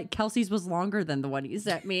app, but Kelsey's was longer than the one he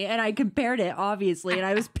sent me. And I compared it, obviously, and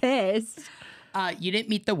I was pissed. You didn't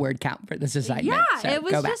meet the word count for this assignment. Yeah, so it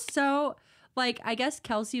was go back. just so, like, I guess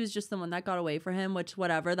Kelsey was just the one that got away from him, which,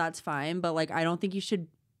 whatever, that's fine. But, like, I don't think you should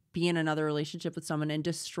be in another relationship with someone and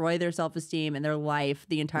destroy their self-esteem and their life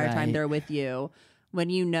the entire time Right. they're with you when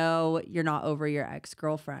you know you're not over your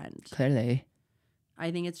ex-girlfriend. Clearly.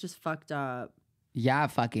 I think it's just fucked up. Yeah,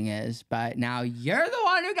 it fucking is. But now you're the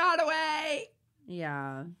one who got away.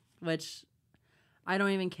 Yeah, which I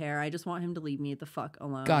don't even care. I just want him to leave me the fuck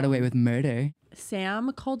alone. Got away with murder. Sam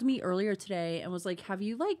called me earlier today and was like, have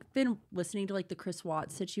you like been listening to like the Chris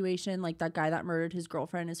Watts situation? Like that guy that murdered his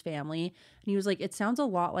girlfriend and his family. And he was like, it sounds a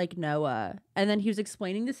lot like Noah. And then he was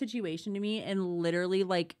explaining the situation to me and literally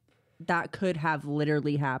like that could have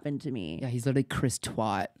literally happened to me. Yeah, he's literally Chris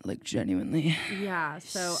Twat, like genuinely. Yeah.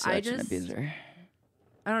 So Such I an just, abuser.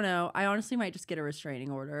 I don't know. I honestly might just get a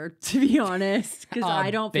restraining order, to be honest, because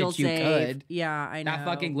I don't feel bet you safe. could. Yeah, I know. That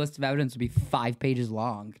fucking list of evidence would be 5 pages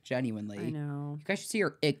long, genuinely. I know. You guys should see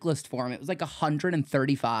her ick list form. It was like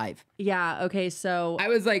 135. Yeah. Okay. So I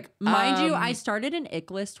was like, mind you, I started an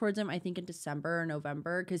ick list towards him, I think in December or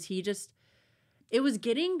November, because he just, It was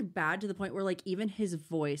getting bad to the point where like even his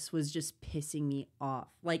voice was just pissing me off.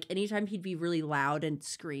 Like anytime he'd be really loud and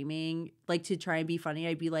screaming, like to try and be funny,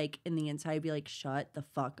 I'd be like in the inside, I'd be like, shut the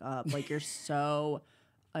fuck up. Like you're so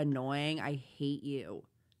annoying. I hate you.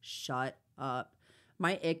 Shut up.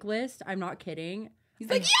 My ick list, I'm not kidding. He's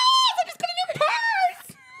like, yes, I just got a new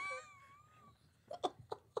purse.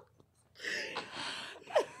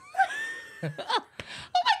 Oh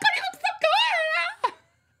my God, he looks so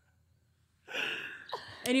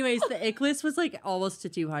good. Anyways, the ick list was like almost to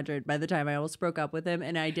 200 by the time I almost broke up with him,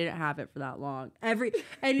 and I didn't have it for that long. And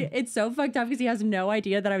it's so fucked up because he has no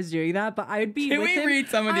idea that I was doing that. But I would be Can with we him. read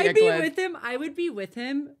some of the I'd ick be list? with him. I would be with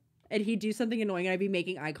him, and he'd do something annoying, and I'd be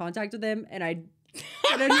making eye contact with him, and I'd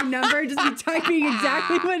put a new number and just be typing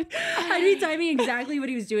exactly what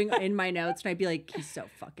he was doing in my notes, and I'd be like, he's so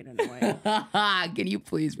fucking annoying. Can you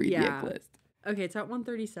please read the ick list? Okay, it's at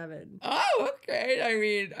 137. Oh, okay. I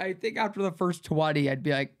mean, I think after the first 20, I'd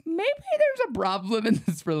be like, maybe there's a problem in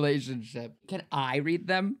this relationship. Can I read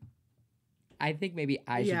them? I think maybe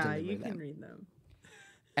I should deliver them. Yeah, you can read them.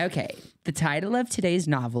 Okay. The title of today's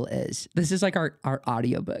novel is, this is like our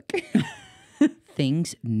audiobook.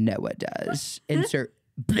 Things Noah Does. Insert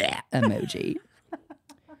bleh emoji.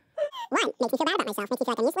 1. Makes me feel bad about myself. Makes me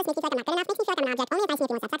feel like I'm useless. Makes me feel like I'm not good enough. Makes me feel like I'm an object. Only advice me if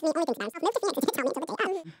he wants to have sex with me. Only thinks about himself. No such thing as tell me until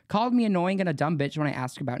the day of. Called me annoying and a dumb bitch when I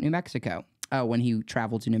asked about New Mexico. Oh, when he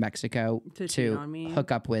traveled to New Mexico To cheat on me.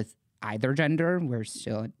 hook up with either gender. We're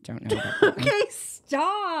still don't know about that. Okay,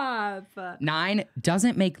 stop. 9,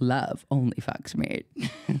 doesn't make love, only fucks me.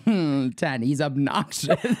 10, he's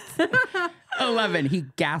obnoxious. 11, he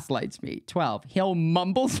gaslights me. 12, he'll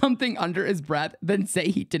mumble something under his breath, then say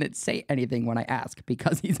he didn't say anything when I ask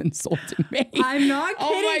because he's insulting me. I'm not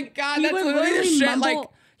kidding. Oh my God, He that's would literally the shit. mumble- Like,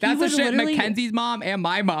 that's he the would shit literally- Mackenzie's mom and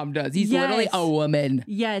my mom does. He's literally Yes. a woman.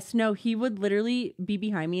 Yes, no, he would literally be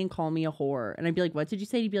behind me and call me a whore. And I'd be like, what did you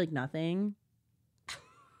say? He'd be like, nothing.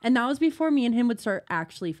 And that was before me and him would start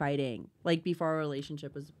actually fighting. Like, before our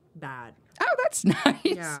relationship was bad. Oh, that's nice.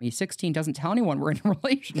 Yeah. He's 16, doesn't tell anyone we're in a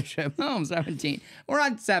relationship. Oh, I'm 17. We're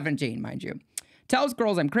on 17, mind you. Tells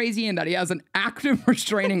girls I'm crazy and that he has an active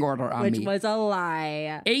restraining order on Which me. was a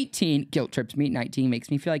lie. 18, guilt trips me. 19, makes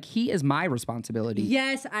me feel like he is my responsibility.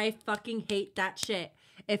 Yes, I fucking hate that shit.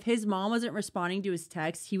 If his mom wasn't responding to his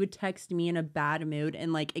text, he would text me in a bad mood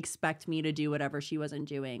and like expect me to do whatever she wasn't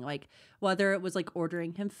doing. Like whether it was like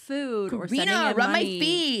ordering him food or sending Karina, him rub my money.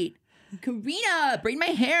 feet. Karina, braid my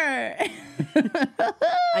hair.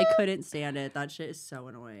 I couldn't stand it. That shit is so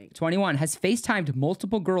annoying. 21, has FaceTimed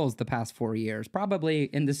multiple girls the past 4 years, probably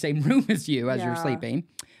in the same room as you as you're Yeah. sleeping.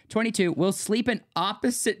 22, will sleep in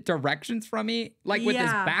opposite directions from me, like with his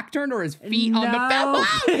Yeah. back turned or his feet on the pillow.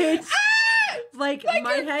 bitch. Like my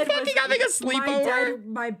you're head fucking was having a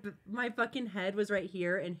sleepover? my fucking head was right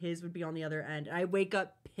here and his would be on the other end. I wake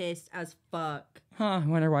up pissed as fuck. Huh, I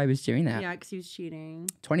wonder why he was doing that. Yeah, because he was cheating.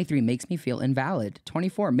 23, makes me feel invalid.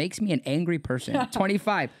 24, makes me an angry person.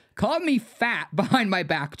 25, called me fat behind my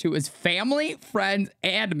back to his family, friends,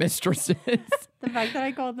 and mistresses. The fact that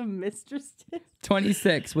I called them mistresses.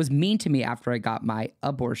 26, was mean to me after I got my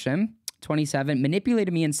abortion. 27,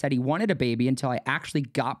 manipulated me and said he wanted a baby until I actually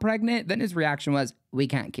got pregnant. Then his reaction was, we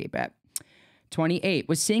can't keep it. 28,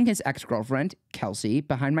 was seeing his ex-girlfriend, Kelsey,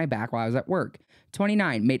 behind my back while I was at work.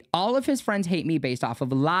 29, made all of his friends hate me based off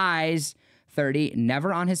of lies. 30,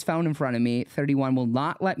 never on his phone in front of me. 31, will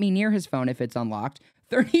not let me near his phone if it's unlocked.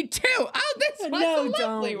 32, oh, this one's a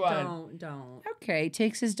lovely one. Don't. Okay,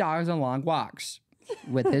 takes his dogs on long walks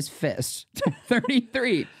with his fist.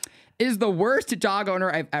 33, is the worst dog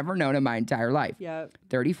owner I've ever known in my entire life. Yep.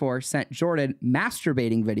 34, sent Jordan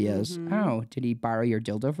masturbating videos. Oh, did he borrow your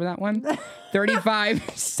dildo for that one? 35,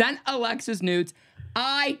 sent Alexis nudes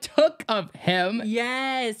I took of him.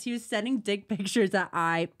 Yes, he was sending dick pictures that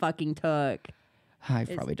I fucking took.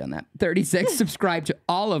 I've probably done that. 36, subscribed to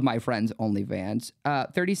all of my friends' OnlyFans.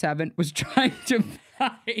 37, was trying to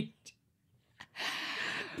find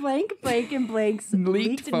Blank, and blank's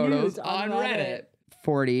leaked photos news on Reddit.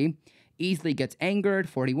 40, easily gets angered.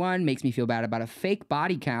 41, makes me feel bad about a fake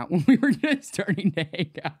body count when we were just starting to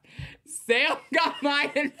hang out. Sam got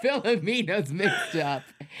mine and Filipino's mixed up.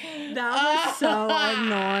 That was so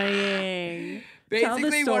annoying. Tell the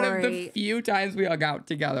Basically, one of the story. few times we hung out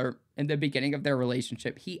together in the beginning of their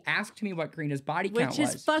relationship, he asked me what Karina's body count Which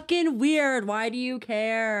was. is fucking weird. Why do you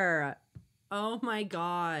care? Oh my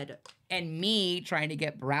God. And me trying to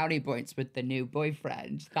get brownie points with the new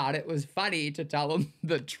boyfriend. Thought it was funny to tell him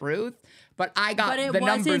the truth, but I got But it the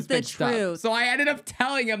wasn't numbers the mixed up. truth. So I ended up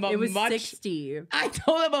telling him It was much. 60. I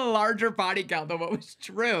told him a larger body count than what was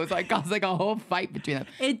true. So it caused like a whole fight between them.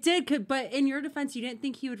 It did, but in your defense, you didn't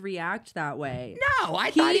think he would react that way. No,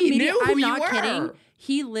 I thought he knew who I'm you not were. kidding.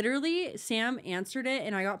 He literally, Sam answered it,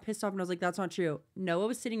 and I got pissed off, and I was like, that's not true. Noah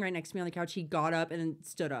was sitting right next to me on the couch. He got up and then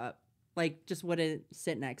stood up. Like, just wouldn't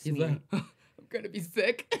sit next to me. Like, I'm gonna be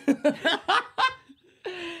sick.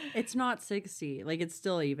 It's not 60. Like, it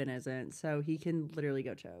still even isn't. So he can literally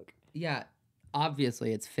go choke. Yeah,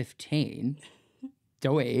 obviously it's 15.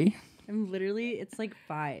 Doy. I'm literally, it's like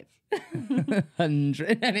 5.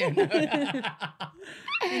 100. Anyways.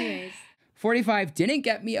 45 didn't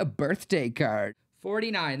get me a birthday card.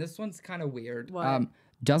 49. This one's kind of weird. What?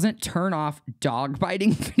 Doesn't turn off dog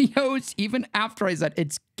biting videos even after I said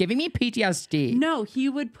it's giving me PTSD. No, he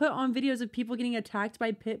would put on videos of people getting attacked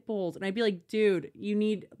by pit bulls. And I'd be like, dude, you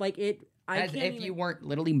need, like, it. As if you weren't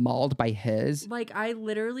literally mauled by his. Like, I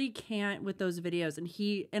literally can't with those videos.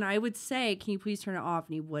 And I would say, can you please turn it off?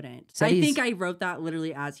 And he wouldn't. So I think I wrote that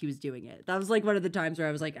literally as he was doing it. That was like one of the times where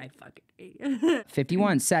I was like, I fucking hate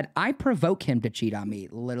 51 said, I provoke him to cheat on me.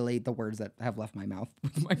 Literally the words that have left my mouth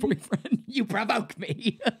with my boyfriend. You provoke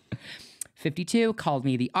me. 52 called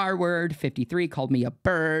me the R word. 53 called me a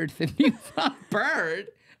bird. 55 bird?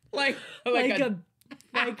 Like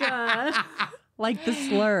like the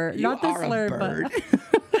slur. You Not the are a slur, bird. but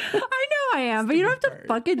I know I am, but you don't have to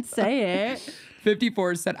fucking say it.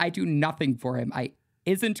 54 said, I do nothing for him. I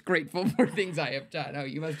isn't grateful for things I have done. Oh,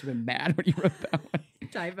 you must have been mad when you wrote that one.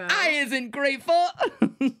 Typo. I isn't grateful.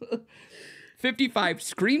 55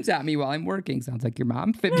 screams at me while I'm working. Sounds like your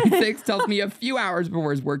mom. 56 tells me a few hours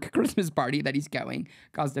before his work Christmas party that he's going.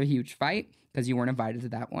 Caused a huge fight because you weren't invited to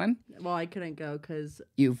that one. Well, I couldn't go because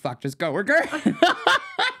You fucked his coworker.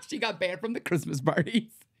 She got banned from the Christmas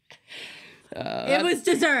parties. it was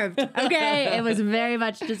deserved. Okay, it was very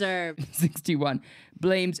much deserved. 61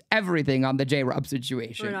 blames everything on the J-Rob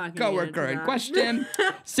situation. We're not gonna get into Coworker in that. question.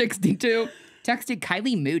 62 texted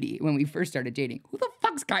Kylie Moody when we first started dating. Who the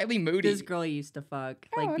fuck's Kylie Moody? This girl used to fuck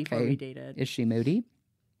like before okay. we dated. Is she Moody?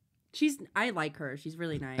 I like her. She's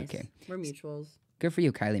really nice. Okay. We're mutuals. Good for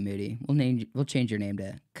you, Kylie Moody. We'll change your name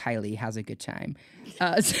to Kylie Has a Good Time.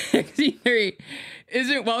 63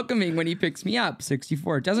 isn't welcoming when he picks me up.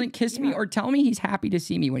 64 doesn't kiss me or tell me he's happy to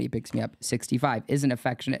see me when he picks me up. 65 isn't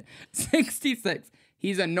affectionate. 66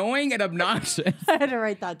 he's annoying and obnoxious. I had to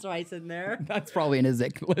write that twice in there. That's probably in his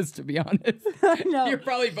ick list, to be honest. No. You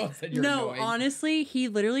probably both said you're No, annoying. honestly, he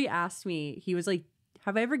literally asked me. He was like,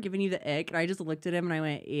 have I ever given you the ick? And I just looked at him and I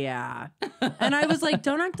went, yeah. And I was like,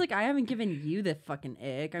 don't act like I haven't given you the fucking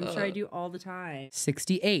ick. I'm sure I do all the time.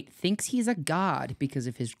 68 thinks he's a god because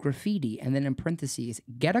of his graffiti, and then in parentheses,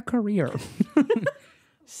 get a career.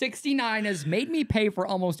 69 has made me pay for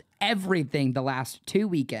almost everything the last 2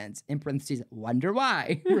 weekends. In parentheses, wonder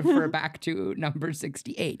why. Refer back to number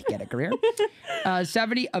 68. Get a career.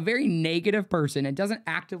 70, a very negative person and doesn't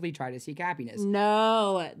actively try to seek happiness.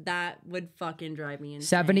 No, that would fucking drive me insane.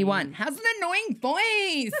 71 has an annoying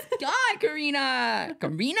voice. God, Karina.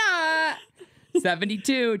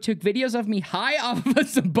 72 took videos of me high off of a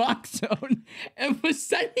Suboxone and was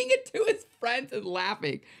sending it to his friends and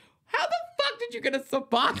laughing. How the fuck did you get a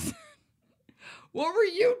Suboxone? What were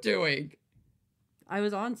you doing? I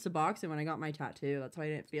was on Suboxone when I got my tattoo. That's why I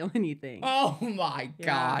didn't feel anything. Oh my Yeah.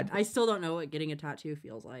 God. I still don't know what getting a tattoo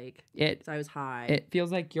feels like. It 'Cause I was high. it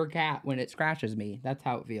feels like your cat when it scratches me. That's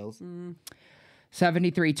how it feels.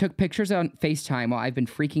 73 took pictures on FaceTime while I've been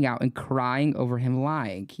freaking out and crying over him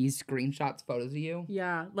lying. He screenshots photos of you.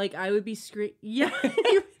 Yeah, like I would be yeah,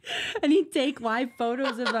 and he'd take live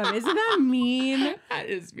photos of them. Isn't that mean? That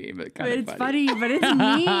is mean, but But kind of it's funny, but it's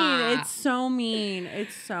mean. It's so mean.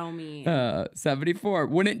 It's so mean. 74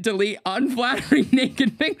 wouldn't delete unflattering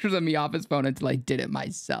naked pictures of me off his phone until I did it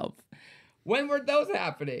myself. When were those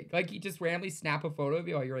happening? Like he just randomly snap a photo of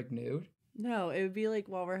you while you're like nude? No, it would be like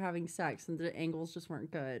while we're having sex and the angles just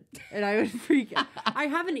weren't good. And I would freak out. I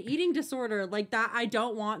have an eating disorder like that. I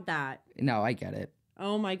don't want that. No, I get it.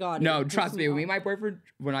 Oh my God. No, it trust pisses me. off. Me and my boyfriend,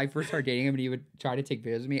 when I first started dating him and he would try to take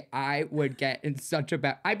videos of me, I would get in such a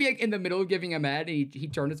bad... I'd be like in the middle of giving him head and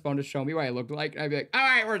he'd turn his phone to show me what I looked like. And I'd be like, all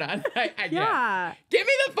right, we're done. I can't. Yeah. Give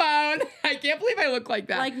me the phone. I can't believe I look like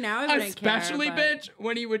that. Like now I wouldn't care, Especially, but- bitch,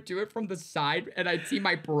 when he would do it from the side and I'd see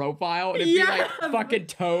my profile and it'd be like fucking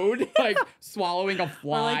Toad, like swallowing a Or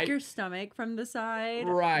fly. like your stomach from the side.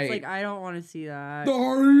 Right. It's like, I don't want to see that.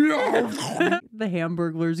 Oh, The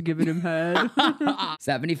Hamburglar's giving him head. no.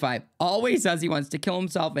 75. Always says he wants to kill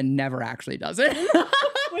himself and never actually does it.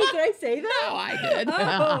 Wait, did I say that? No, I did.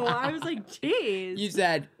 Oh, I was like, jeez. You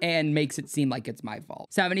said, and makes it seem like it's my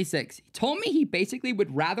fault. 76. He told me he basically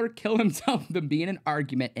would rather kill himself than be in an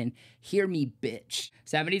argument and hear me bitch.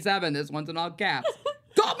 77. This one's in all caps.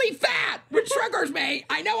 Call me fat, which triggers me.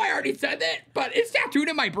 I know I already said that, but it's tattooed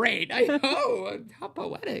in my brain. How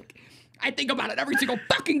poetic. I think about it every single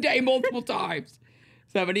fucking day, multiple times.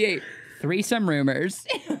 78. Threesome rumors.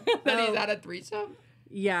 That he's had a threesome?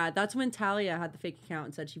 Yeah, that's when Talia had the fake account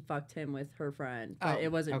and said she fucked him with her friend. But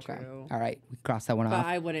it wasn't true. All right, we crossed that one But off.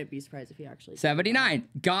 I wouldn't be surprised if he actually did. 79.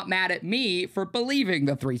 Got mad at me for believing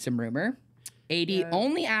the threesome rumor. 80.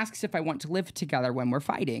 Only asks if I want to live together when we're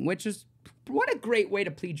fighting, which is what a great way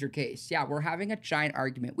to plead your case. Yeah, we're having a giant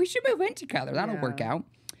argument. We should move in together. That'll work out.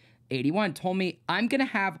 81. Told me I'm going to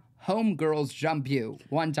have homegirls jump you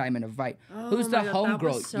one time in a fight. Who's the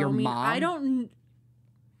homegirl? So Your mean. mom?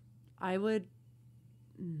 I would.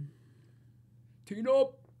 Tina,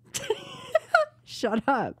 Shut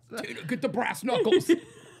up. Tina, get the brass knuckles.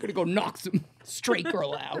 Gonna go knock some straight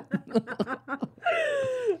girl out.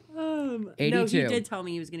 82. No, he did tell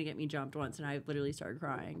me he was going to get me jumped once, and I literally started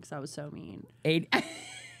crying because I was so mean.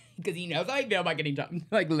 Because he knows I feel about getting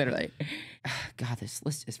jumped. Like, literally. God, this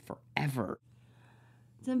list is forever.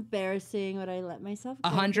 It's embarrassing what I let myself go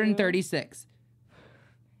 136.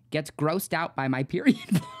 Gets grossed out by my period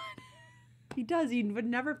blood. He does. He would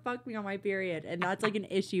never fuck me on my period, and that's like an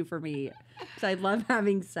issue for me because I love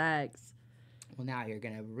having sex. Well, now you're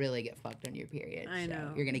going to really get fucked on your period. I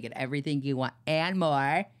know. You're going to get everything you want and more.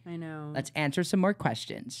 I know. Let's answer some more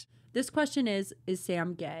questions. This question is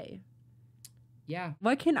Sam gay? Yeah.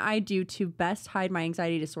 What can I do to best hide my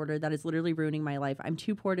anxiety disorder that is literally ruining my life? I'm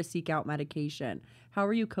too poor to seek out medication. How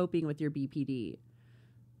are you coping with your BPD?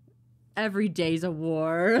 Every day's a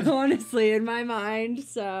war, honestly, in my mind.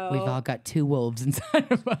 So We've all got two wolves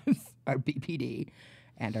inside of us, our BPD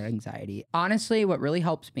and our anxiety. Honestly, what really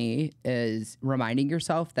helps me is reminding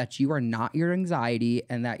yourself that you are not your anxiety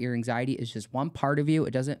and that your anxiety is just one part of you.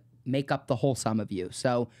 It doesn't make up the whole sum of you.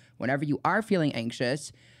 So whenever you are feeling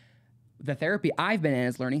anxious, the therapy I've been in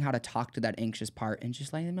is learning how to talk to that anxious part and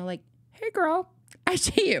just letting them know, like, hey, girl, I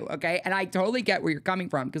see you, okay? And I totally get where you're coming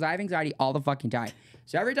from because I have anxiety all the fucking time.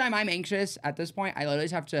 So every time I'm anxious at this point, I literally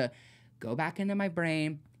just have to go back into my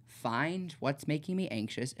brain, find what's making me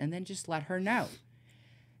anxious, and then just let her know.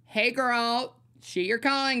 Hey, girl, you're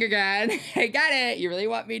calling again. I get it. You really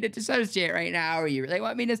want me to dissociate right now, or you really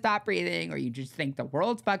want me to stop breathing, or you just think the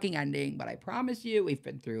world's fucking ending. But I promise you, we've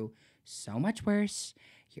been through so much worse.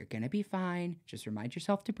 You're going to be fine. Just remind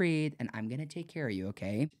yourself to breathe, and I'm going to take care of you,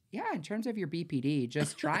 okay? Yeah, in terms of your BPD,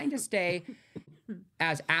 just trying to stay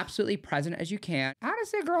as absolutely present as you can.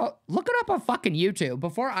 Honestly, girl, look it up on fucking YouTube.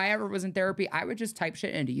 Before I ever was in therapy, I would just type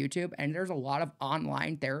shit into YouTube, and there's a lot of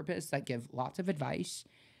online therapists that give lots of advice.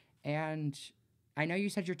 And I know you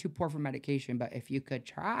said you're too poor for medication, but if you could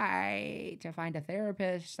try to find a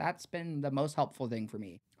therapist, that's been the most helpful thing for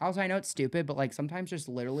me. Also, I know it's stupid, but like sometimes just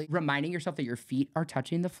literally reminding yourself that your feet are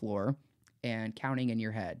touching the floor and counting in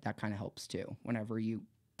your head, that kind of helps too. Whenever you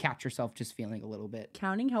catch yourself just feeling a little bit.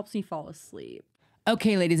 Counting helps me fall asleep.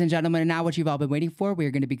 Okay, ladies and gentlemen, and now what you've all been waiting for,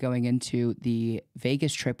 we're going to be going into the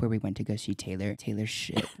Vegas trip where we went to go see Taylor's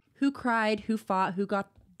shit. Who cried? Who fought? Who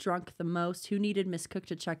got drunk the most? Who needed Miss Cook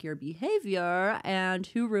to check your behavior? And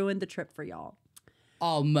who ruined the trip for y'all?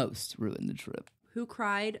 Almost ruined the trip. Who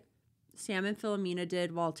cried? Sam and Philomena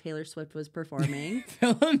did while Taylor Swift was performing.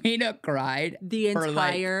 Philomena cried The for,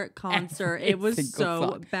 entire like, concert. every It was single so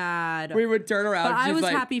song. bad. We would turn around. But I she's was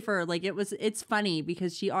like, happy for her. Like it's funny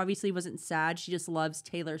because she obviously wasn't sad. She just loves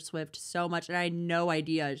Taylor Swift so much. And I had no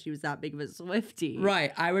idea she was that big of a Swiftie.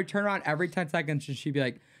 Right. I would turn around every 10 seconds and she'd be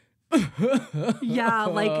like, Yeah,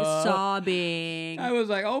 like sobbing. I was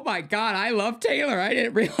like, oh my God, I love Taylor. I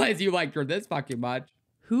didn't realize you liked her this fucking much.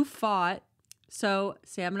 Who fought? So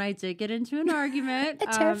Sam and I did get into an argument,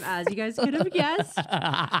 as you guys could have guessed.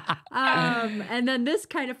 And then this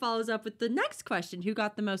kind of follows up with the next question: who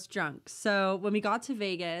got the most drunk? So when we got to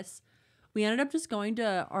Vegas, we ended up just going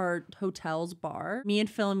to our hotel's bar. Me and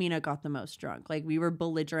Philomena got the most drunk. Like we were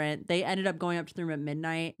belligerent. They ended up going up to the room at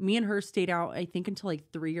midnight. Me and her stayed out, I think, until like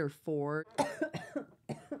 3 or 4.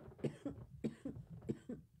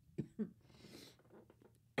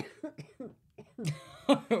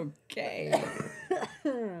 Okay.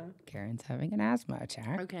 Karen's having an asthma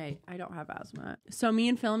attack. Okay, I don't have asthma. So me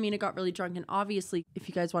and Philomena got really drunk, and obviously, if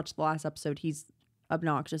you guys watched the last episode, he's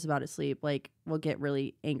obnoxious about his sleep. Like, we'll get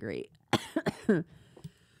really angry.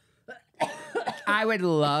 I would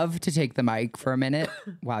love to take the mic for a minute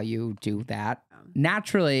while you do that.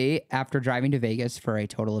 Naturally, after driving to Vegas for a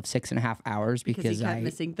total of 6.5 hours because he kept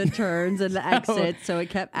missing the turns and the exits, so it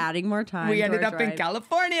kept adding more time. We ended up in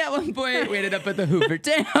California at one point. We ended up at the Hoover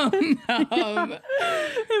Dam. It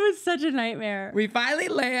was such a nightmare. We finally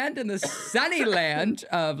land in the sunny land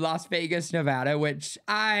of Las Vegas, Nevada, which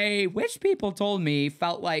I wish people told me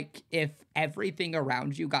felt like if everything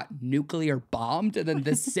around you got nuclear bombed and then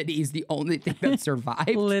this city is the only thing that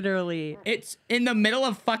survived. Literally. It's in the middle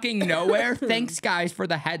of fucking nowhere. Thanks, guys, for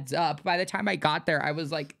the heads up. By the time I got there, I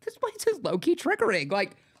was like, this place is low-key triggering.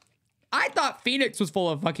 Like, I thought Phoenix was full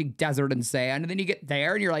of fucking desert and sand. And then you get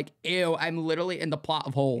there and you're like, ew, I'm literally in the plot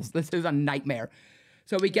of holes. This is a nightmare.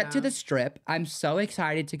 So we get to the Strip. I'm so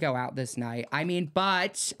excited to go out this night. I mean,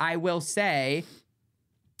 but I will say,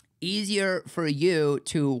 easier for you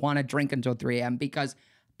to want to drink until 3 a.m. because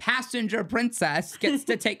passenger princess gets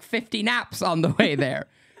to take 50 naps on the way there.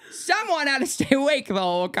 Someone had to stay awake the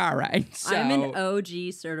whole car ride. So I'm an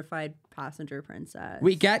OG certified passenger princess.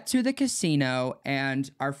 we get to the casino,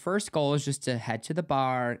 and our first goal is just to head to the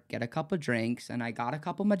bar, get a couple drinks, and I got a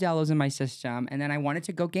couple Modelo's in my system, and then I wanted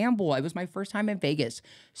to go gamble. It was my first time in Vegas.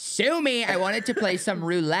 Sue me. I wanted to play some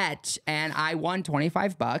roulette, and I won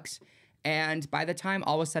 $25. And by the time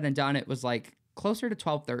all was said and done, it was like closer to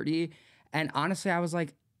 12:30. And honestly, I was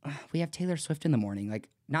like, we have Taylor Swift in the morning. Like,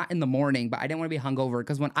 not in the morning, but I didn't want to be hungover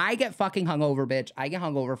because when I get fucking hungover, bitch, I get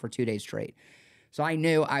hungover for 2 days straight. So I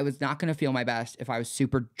knew I was not going to feel my best if I was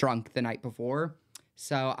super drunk the night before.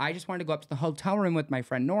 So I just wanted to go up to the hotel room with my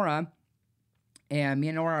friend Nora. And me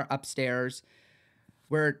and Nora are upstairs.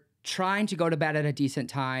 We're trying to go to bed at a decent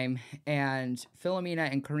time. And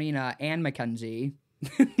Philomena and Karina and Mackenzie,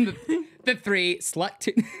 the three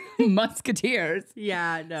musketeers.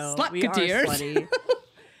 Yeah, no. Slutketeers. We are slutty.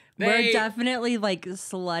 We're definitely like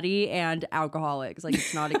slutty and alcoholics. Like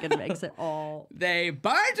it's not a good mix at all. They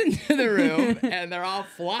barged into the room and they're all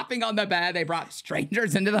flopping on the bed. They brought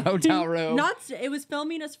strangers into the hotel room. It was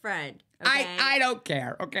Philmina's friend. Okay? I don't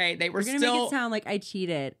care. Okay, they were You're gonna still. make it sound like I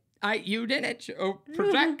cheated. You didn't.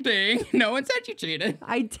 Projecting. No one said you cheated.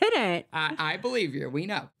 I didn't. I believe you. We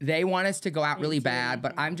know. They want us to go out really bad,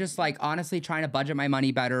 but I'm just like honestly trying to budget my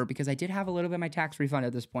money better because I did have a little bit of my tax refund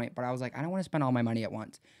at this point, but I was like, I don't want to spend all my money at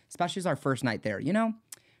once, especially as our first night there, you know?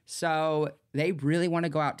 So they really want to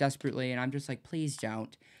go out desperately, and I'm just like, please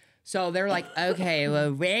don't. So they're like, okay,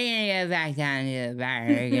 well, we're going to go back down to the bar.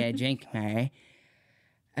 We're going to drink more.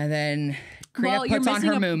 And then Karina puts on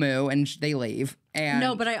her moo-moo and they leave. And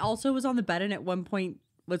no, but I also was on the bed and at one point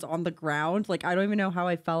was on the ground. Like, I don't even know how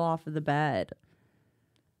I fell off of the bed.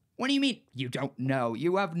 What do you mean? You don't know.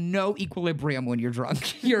 You have no equilibrium when you're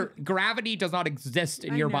drunk. Your gravity does not exist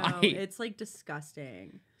in your body. It's like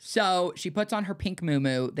disgusting. So she puts on her pink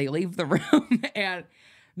moo-moo. They leave the room and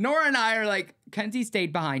Nora and I are like, Kenzie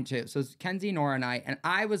stayed behind too. So it's Kenzie, Nora, and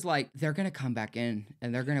I was like, they're going to come back in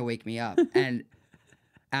and they're going to wake me up. And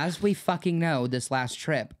as we fucking know, this last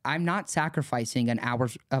trip, I'm not sacrificing an hour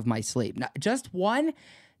of my sleep. Just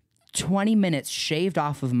 20 minutes shaved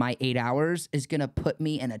off of my 8 hours is going to put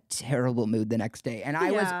me in a terrible mood the next day. And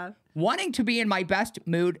I was wanting to be in my best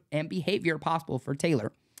mood and behavior possible for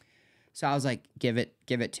Taylor. So I was like, give it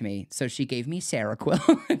to me. So she gave me Seroquel.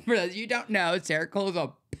 For those you don't know, Seroquel is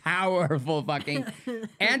a powerful fucking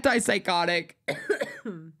antipsychotic,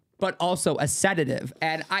 but also a sedative.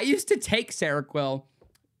 And I used to take Seroquel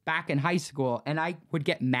back in high school, and I would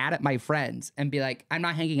get mad at my friends and be like, I'm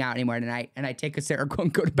not hanging out anymore tonight. And I take a Seroquel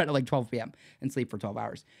and go to bed at like 12 p.m. and sleep for 12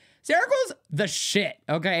 hours. Seroquel's the shit,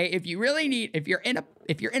 okay? If you really need, if you're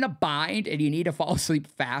in a bind and you need to fall asleep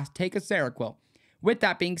fast, take a Seroquel. With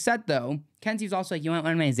that being said, though, Kenzie's also like, you want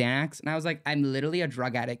one of my Xanax? And I was like, I'm literally a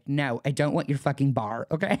drug addict. No, I don't want your fucking bar,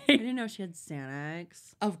 okay? I didn't know she had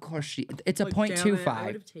Xanax. Of course it's a 0.25. I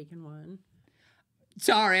would have taken one.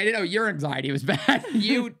 Sorry, I didn't know your anxiety was bad.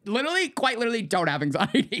 You quite literally don't have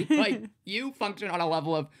anxiety. Like, you function on a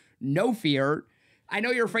level of no fear. I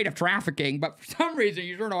know you're afraid of trafficking, but for some reason,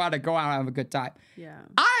 you sure know how to go out and have a good time. Yeah.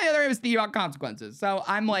 I was thinking about consequences. So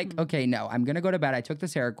I'm like, okay, no, I'm going to go to bed. I took the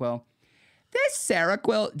Seroquel. This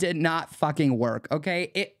Seroquel did not fucking work,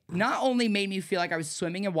 okay? It not only made me feel like I was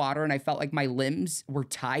swimming in water and I felt like my limbs were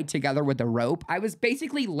tied together with a rope, I was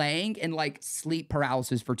basically laying in like sleep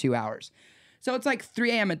paralysis for 2 hours. So it's like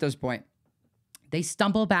 3 a.m. at this point. They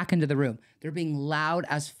stumble back into the room. They're being loud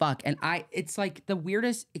as fuck. And it's like the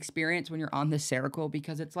weirdest experience when you're on this Seroquel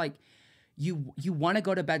because it's like you want to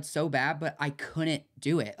go to bed so bad, but I couldn't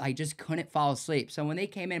do it. I just couldn't fall asleep. So when they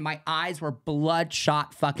came in, my eyes were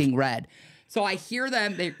bloodshot fucking red. So I hear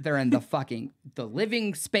them. They're in the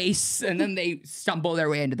living space, and then they stumble their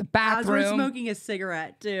way into the As we're bathroom. smoking a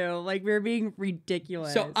cigarette too. Like we're being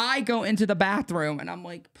ridiculous. So I go into the bathroom, and I'm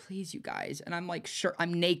like, please, you guys. And I'm like, sure,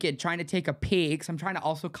 I'm naked trying to take a pee because I'm trying to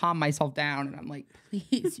also calm myself down. And I'm like,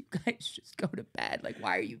 please, you guys just go to bed. Like,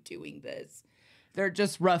 why are you doing this? They're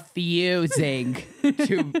just refusing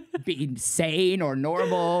to be sane or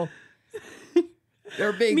normal.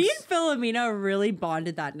 They're being. Me and Philomena really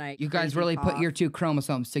bonded that night. You guys Crazy really talk. put your two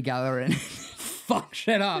chromosomes together and fuck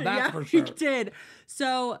shit up. That's for sure. We did.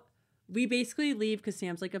 So we basically leave because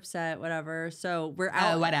Sam's like upset, whatever. So we're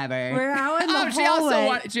out. Whatever. We're out in the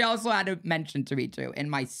hallway. She also had to mention to me too in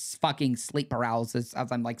my fucking sleep paralysis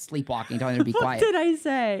as I'm like sleepwalking, telling her to be What quiet. did I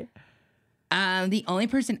say? The only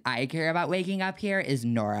person I care about waking up here is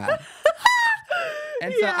Nora.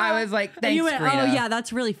 And so I was like, And thanks, you went, Karina. oh yeah,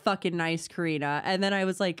 that's really fucking nice, Karina. And then I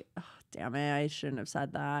was like, oh, damn it, I shouldn't have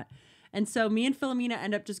said that. And so me and Philomena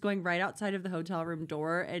end up just going right outside of the hotel room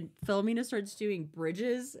door, and Philomena starts doing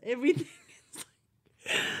bridges. And we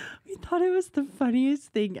thought it was the funniest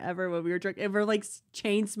thing ever when we were drunk. And we're like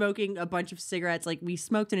chain smoking a bunch of cigarettes. Like we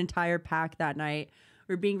smoked an entire pack that night.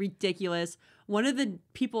 We're being ridiculous. One of the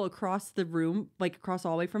people across the room, like across the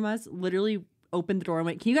hallway from us, literally opened the door and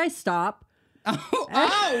went, "Can you guys stop?" Oh,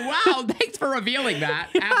 wow. Thanks for revealing that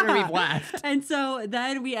after we've left. And so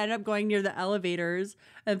then we end up going near the elevators,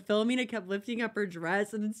 and Philomena kept lifting up her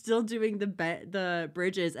dress and then still doing the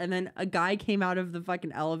bridges. And then a guy came out of the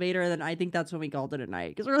fucking elevator, and then I think that's when we called it a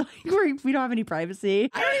night because we're like, we don't have any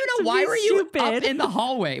privacy. I don't even know So why be were you stupid. up in the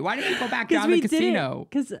hallway? Why didn't you go back down to the casino?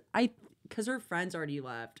 Because her friends already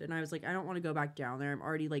left, and I was like, I don't want to go back down there. I'm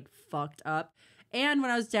already like fucked up. And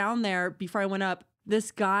when I was down there before I went up,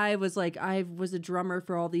 this guy was like, I was a drummer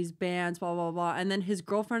for all these bands, blah, blah, blah. And then his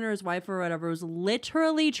girlfriend or his wife or whatever was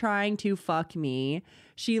literally trying to fuck me.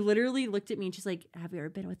 She literally looked at me and she's like, have you ever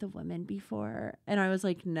been with a woman before? And I was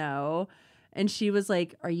like, no. And she was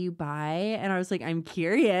like, are you bi? And I was like, I'm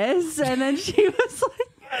curious. And then she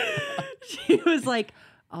was like,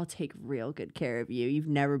 I'll take real good care of you. You've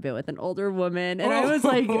never been with an older woman. And I was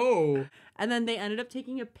like, and then they ended up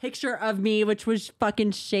taking a picture of me, which was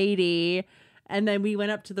fucking shady. And then we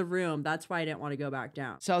went up to the room. That's why I didn't want to go back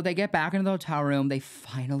down. So they get back into the hotel room. They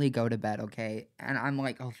finally go to bed, okay? And I'm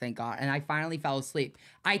like, oh, thank God. And I finally fell asleep.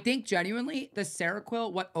 I think genuinely the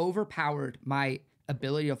Seroquel, what overpowered my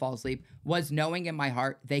ability to fall asleep was knowing in my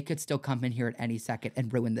heart they could still come in here at any second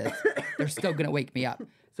and ruin this. They're still going to wake me up.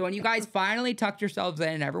 So when you guys finally tucked yourselves in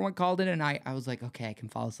and everyone called it a night, I was like, okay, I can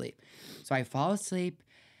fall asleep. So I fall asleep.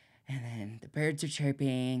 And then the birds are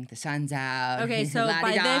chirping, the sun's out. Okay, so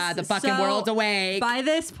by this, the fucking world's awake. By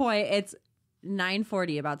this point, it's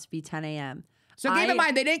 9:40, about to be 10 a.m. So keep in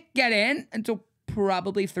mind, they didn't get in until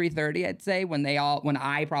probably 3:30, I'd say. When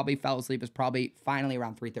I probably fell asleep, was probably finally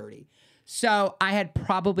around 3:30. So I had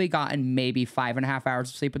probably gotten maybe 5.5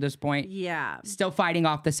 hours of sleep at this point. Yeah. Still fighting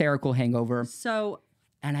off the Seroquel hangover. So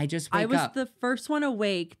and I just wake I was up. the first one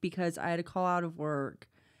awake because I had to call out of work.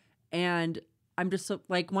 And I'm just so,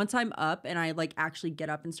 like, once I'm up and I like actually get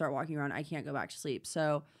up and start walking around, I can't go back to sleep.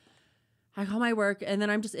 So I call my work and then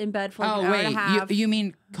I'm just in bed for like an hour and a half. You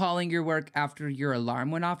mean calling your work after your alarm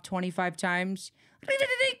went off 25 times?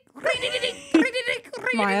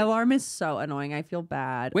 My alarm is so annoying. I feel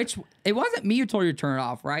bad. Which, it wasn't me who told you to turn it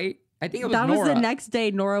off, right? I think it was That Nora. was the next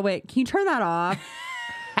day. Nora went, can you turn that off?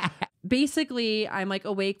 Basically, I'm like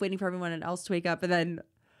awake waiting for everyone else to wake up. And then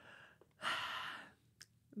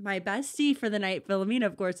my bestie for the night, Philomena,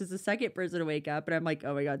 of course, is the second person to wake up. And I'm like,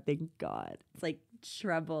 oh my God, thank God. It's like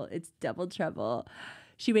trouble. It's double trouble.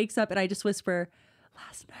 She wakes up and I just whisper,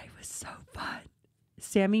 last night was so fun.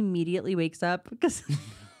 Sam immediately wakes up because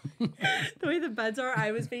the way the beds are,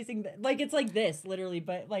 I was facing, like, it's like this, literally.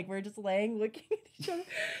 But like, we're just laying, looking at each other.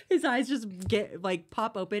 His eyes just get like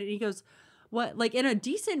pop open and he goes, what, like in a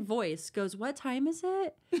decent voice, goes, what time is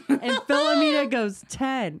it? And Philomena goes,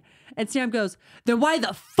 10. And Sam goes, then why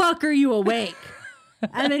the fuck are you awake?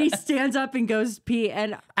 And then he stands up and goes pee.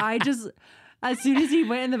 And I just, as soon as he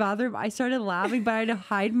went in the bathroom, I started laughing, but I had to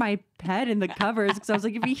hide my head in the covers because I was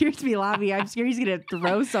like, if he hears me laughing, I'm scared he's going to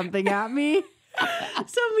throw something at me.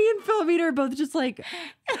 So me and Philomena are both just like,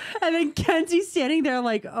 and then Kenzie's standing there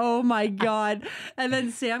like, oh my God. And then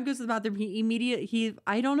Sam goes to the bathroom.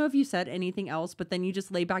 I don't know if you said anything else, but then you just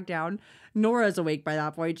lay back down. Nora's awake by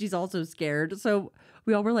that point. She's also scared. So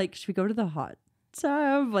we all were like, should we go to the hot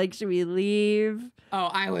tub? Like, should we leave? Oh,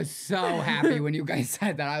 I was so happy when you guys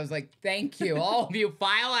said that. I was like, thank you. All of you,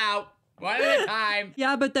 file out. One at a time.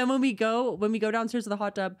 Yeah, but then when we go downstairs to the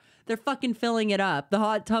hot tub, they're fucking filling it up. The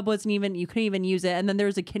hot tub wasn't even, you couldn't even use it. And then there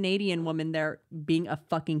was a Canadian woman there being a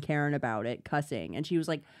fucking Karen about it, cussing. And she was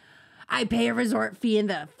like, I pay a resort fee and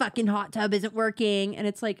the fucking hot tub isn't working. And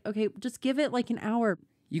it's like, okay, just give it like an hour.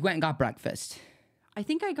 You went and got breakfast. I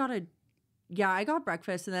think I got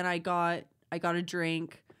breakfast and then I got a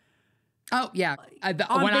drink. Oh, yeah.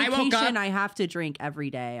 On When vacation, I woke up, I have to drink every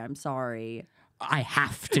day. I'm sorry. I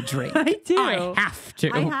have to drink. I do. I have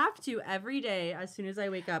to. I have to every day. As soon as I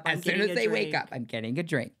wake up, As soon as they wake up, I'm getting a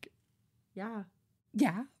drink. Yeah.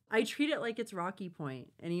 Yeah. I treat it like it's Rocky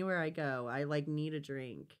Point. Anywhere I go, I like need a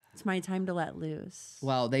drink. It's my time to let loose.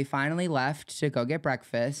 Well, they finally left to go get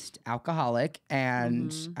breakfast, alcoholic,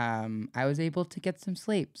 and I was able to get some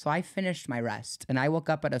sleep. So I finished my rest, and I woke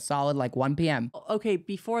up at a solid like 1 p.m. Okay,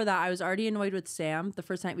 before that, I was already annoyed with Sam the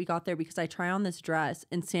first night we got there because I try on this dress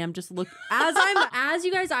and Sam just looked as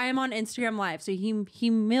you guys, I am on Instagram Live, so he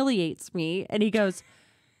humiliates me and he goes,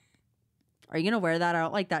 "Are you gonna wear that? I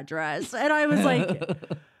don't like that dress." And I was like.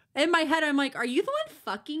 In my head, I'm like, are you the one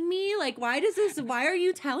fucking me? Like, why are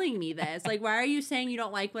you telling me this? Like, why are you saying you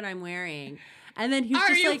don't like what I'm wearing? And then he's Are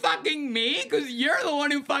just you like, fucking me? Because you're the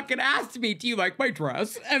one who fucking asked me, do you like my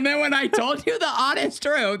dress? And then when I told you the honest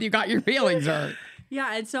truth, you got your feelings hurt.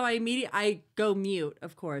 yeah. And so I go mute,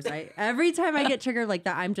 of course. Every time I get triggered like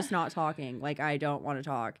that, I'm just not talking. Like, I don't want to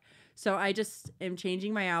talk. So I just am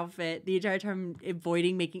changing my outfit the entire time,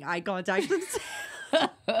 avoiding making eye contact with as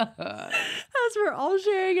we're all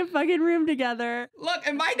sharing a fucking room together. Look,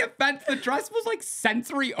 in my defense, the dress was like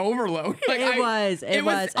sensory overload. Like, It was. And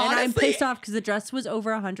honestly, I'm pissed off because the dress was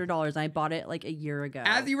over $100 and I bought it like a year ago.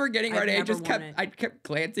 As you were getting ready, I kept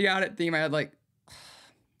glancing out at Theme. I had like,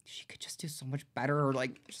 she could just do so much better, or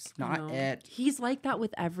like, just not it. He's like that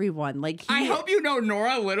with everyone. Like, I hope you know,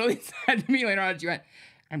 Nora literally said to me later on, she went,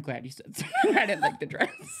 I'm glad you said something. I didn't like the dress.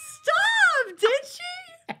 Stop! Did she?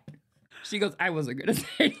 She goes, I wasn't going to say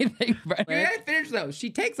anything. But we gotta finish though.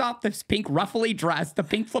 She takes off this pink ruffly dress, the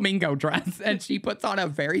pink flamingo dress, and she puts on a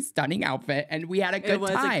very stunning outfit. And we had a good time. It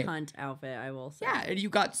was a cunt outfit, I will say. Yeah, and you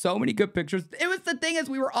got so many good pictures. It was the thing is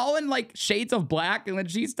we were all in like shades of black, and then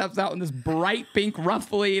she steps out in this bright pink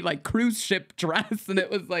ruffly like cruise ship dress, and it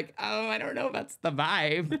was like, oh, I don't know if that's the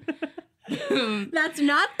vibe. That's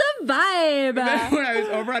not the vibe. And then when I was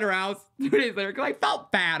over at her house 2 days later, because I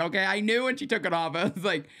felt bad, okay? I knew when she took it off. I was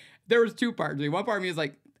like, there was two parts of me. One part of me was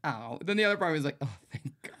like, oh. Then the other part was like, oh,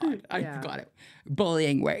 thank God. I'm glad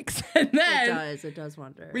bullying works. And then it does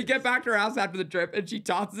wonders. we get back to her house after the trip, and she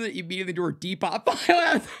tosses it immediately to her Depop pile.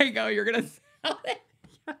 I was like, oh, you're going to sell it?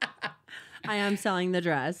 I am selling the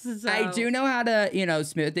dress. So. I do know how to,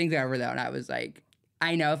 smooth things over, though. And I was like,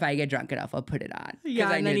 I know if I get drunk enough, I'll put it on.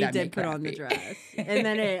 Yeah, and then he did put on the dress. And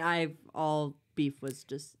then all beef was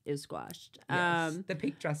squashed. Yes, the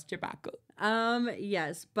pink dress tobacco.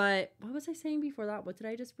 Yes, but what was I saying before that? What did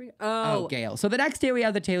I just bring? Oh, Gail. So the next day we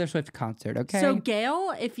have the Taylor Swift concert, okay? So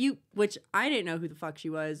Gail, which I didn't know who the fuck she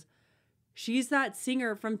was, she's that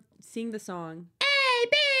singer from Sing the Song. A,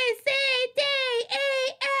 B, C, D,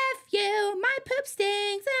 E, F, U. My poop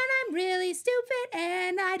stinks and I'm really stupid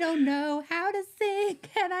and I don't know how to sing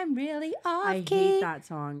and I'm really off I key. hate that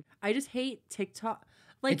song. I just hate TikTok.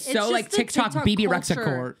 Like it's so like TikTok BB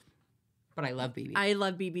Rexa. But I love BB. I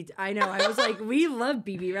love BB. I know. I was like, we love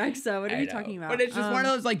BB Rexa. What are you talking about? But it's just one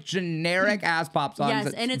of those like generic ass pop songs. Yes,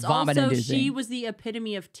 that's and it's vomit also, inducing. she was the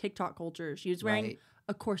epitome of TikTok culture. She was wearing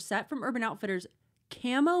a corset from Urban Outfitters,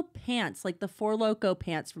 camo pants, like the Four Loko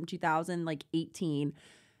pants from 2018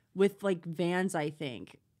 with like Vans, I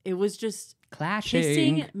think. It was just clashing.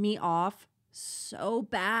 Pissing me off so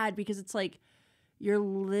bad because it's like, you're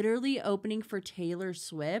literally opening for Taylor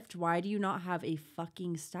Swift. Why do you not have a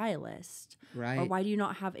fucking stylist? Right. Or why do you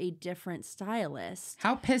not have a different stylist?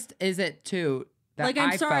 How pissed is it too? Like,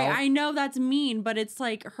 I'm sorry, I know that's mean, but it's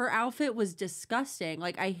like her outfit was disgusting.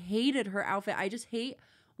 Like, I hated her outfit. I just hate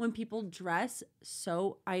when people dress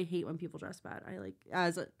so. I hate when people dress bad.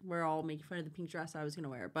 We're all making fun of the pink dress I was going to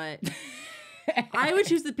wear, but I would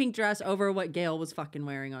choose the pink dress over what Gail was fucking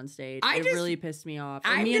wearing on stage. It really pissed me off.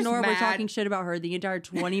 And me and Nora were talking shit about her the entire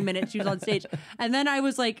 20 minutes she was on stage. And then I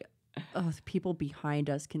was like, oh, the people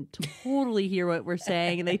behind us can totally hear what we're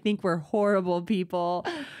saying and they think we're horrible people.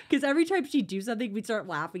 Because every time she'd do something, we'd start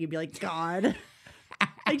laughing and be like, God.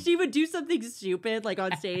 Like she would do something stupid like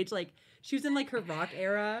on stage. Like she was in like her rock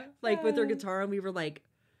era, like with her guitar, and we were like,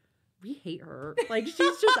 we hate her. Like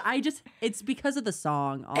it's because of the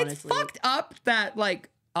song, honestly. It's fucked up that like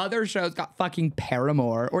other shows got fucking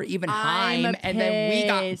Paramore or even Haim, and then we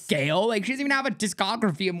got Gail. Like she doesn't even have a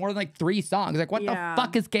discography of more than like 3 songs. Like what the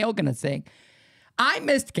fuck is Gail gonna sing? I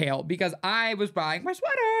missed Kale because I was buying my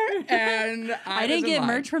sweater and I didn't get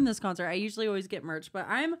merch from this concert. I usually always get merch, but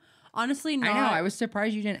I'm honestly not. I know. I was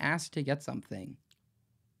surprised you didn't ask to get something.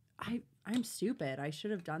 I'm stupid. I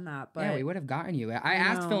should have done that. But yeah, we would have gotten you. I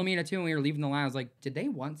asked Philomena too when we were leaving the line. I was like, did they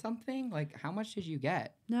want something? Like, how much did you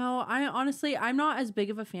get? No, I'm not as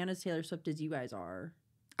big of a fan of Taylor Swift as you guys are.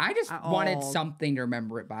 I just wanted something to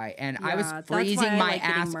remember it by, and I was freezing my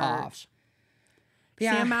ass off.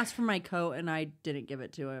 Yeah. Sam asked for my coat, and I didn't give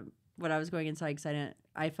it to him. When I was going inside, because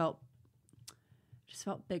I just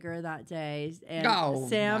felt bigger that day. And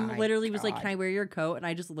Sam literally was like, "Can I wear your coat?" And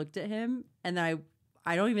I just looked at him, and then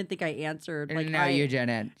I don't even think I answered. Like, no, you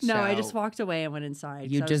didn't. No, so I just walked away and went inside.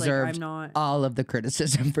 You deserved all of the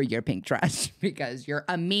criticism for your pink dress because you're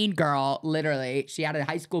a mean girl. Literally, she had a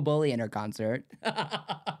high school bully in her concert.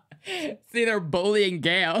 See, they're bullying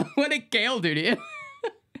Gail. What did Gail do to you?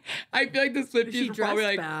 I feel like the Swifties were probably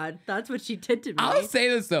like, bad. That's what she did to me. I'll say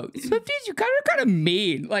this though, Swifties, you guys are kind of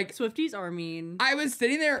mean. Like Swifties are mean. I was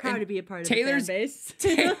sitting there, proud to be a part Taylor's, of the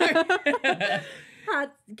fan base.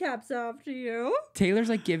 Hat caps off to you. Taylor's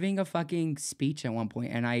like giving a fucking speech at one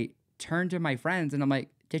point, and I turned to my friends and I'm like,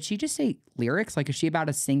 did she just say lyrics? Like, is she about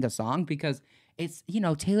to sing a song? Because it's,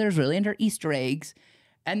 Taylor's really into Easter eggs,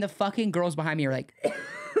 and the fucking girls behind me are like,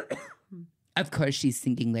 of course she's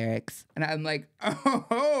singing lyrics. And I'm like,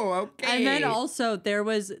 oh, okay. And then also there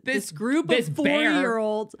was this group of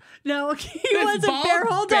 40-year-olds. No, he was a bear.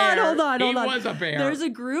 Hold on. He was a bear. There's a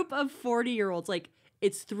group of 40-year-olds. Like,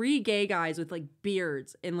 it's 3 gay guys with like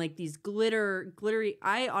beards and like these glittery.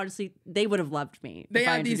 I honestly, they would have loved me. They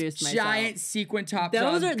had these myself. Giant sequin tops.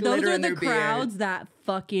 Those are the crowds that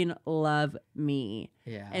fucking love me.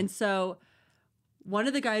 Yeah. And so one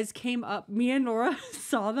of the guys came up. Me and Nora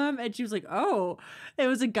saw them, and she was like, "Oh, it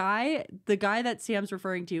was a guy. The guy that Sam's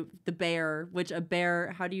referring to, the bear. Which a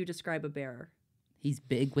bear? How do you describe a bear? He's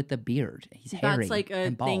big with a beard. He's hairy. That's like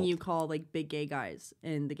a bald. thing you call like big gay guys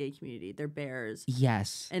in the gay community. They're bears.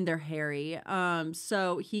 Yes. And they're hairy.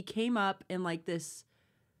 So he came up in like this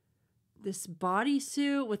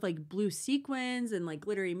bodysuit with like blue sequins and like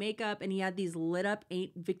glittery makeup, and he had these lit up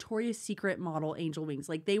Victoria's Secret model angel wings.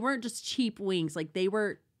 Like, they weren't just cheap wings. Like, they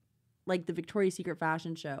were like the Victoria's Secret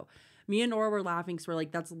fashion show. Me and Nora were laughing because we're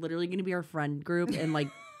like, that's literally going to be our friend group in like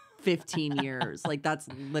 15 years. Like, that's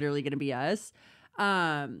literally going to be us.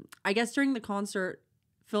 I guess during the concert,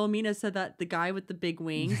 Philomena said that the guy with the big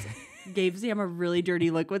wings gave Sam a really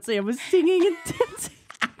dirty look when Sam was singing and dancing.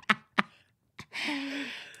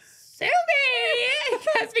 Sylvie!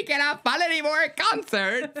 Because we cannot fun anymore at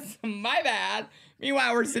concerts. My bad.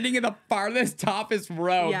 Meanwhile, we're sitting in the farthest toppest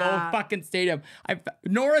row of the whole fucking stadium.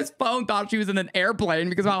 Nora's phone thought she was in an airplane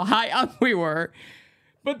because of how high up we were.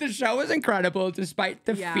 But the show was incredible despite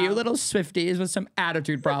the few little Swifties with some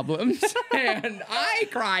attitude problems. And I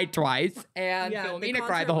cried twice. And Philomena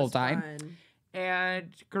cried the whole time. Fun.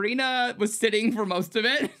 And Karina was sitting for most of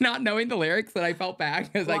it, not knowing the lyrics, that I felt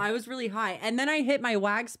bad. I was really high. And then I hit my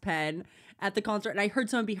wax pen at the concert, and I heard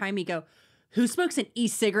someone behind me go, "Who smokes an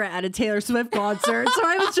e-cigarette at a Taylor Swift concert?" So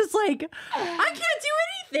I was just like, I can't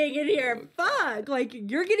do anything in here. Fuck. Like,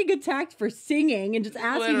 you're getting attacked for singing and just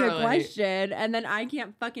asking a question, and then I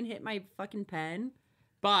can't fucking hit my fucking pen.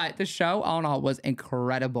 But the show, all in all, was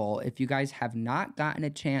incredible. If you guys have not gotten a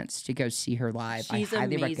chance to go see her live, she's I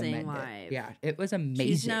highly amazing recommend live. it. Yeah, it was amazing.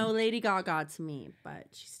 She's no Lady Gaga to me, but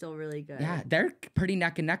she's still really good. Yeah, they're pretty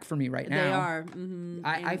neck and neck for me right now. They are. Mm-hmm.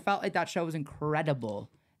 I felt like that show was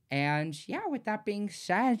incredible. And yeah, with that being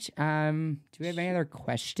said, do we have any other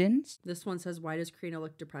questions? This one says, "Why does Karina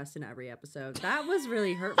look depressed in every episode?" That was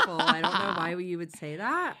really hurtful. I don't know why you would say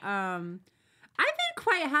that. I've been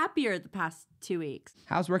quite happier the past 2 weeks.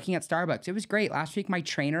 How's working at Starbucks? It was great. Last week, my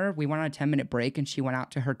trainer, we went on a 10-minute break, and she went out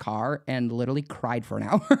to her car and literally cried for an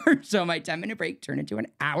hour. So my 10-minute break turned into an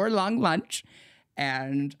hour-long lunch.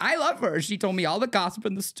 And I love her. She told me all the gossip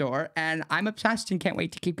in the store, and I'm obsessed and can't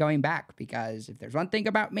wait to keep going back, because if there's one thing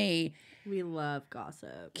about me, we love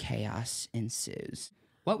gossip. Chaos ensues.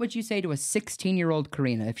 What would you say to a 16-year-old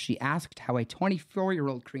Karina if she asked how a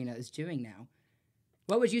 24-year-old Karina is doing now?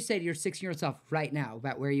 What would you say to your 16-year-old self right now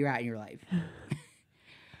about where you're at in your life?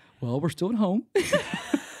 Well, we're still at home.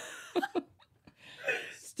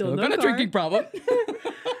 Still got a drinking problem.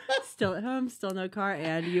 Still at home, still no car,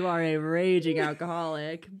 and you are a raging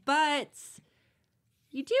alcoholic. But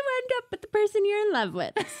you do end up with the person you're in love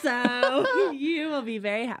with. So you will be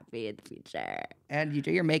very happy in the future. And you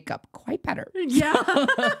do your makeup quite better.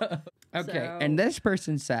 Yeah. Okay, and this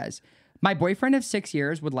person says, my boyfriend of 6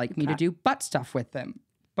 years would like me to do butt stuff with him,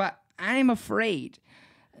 but I'm afraid.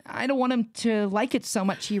 I don't want him to like it so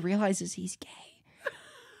much he realizes he's gay.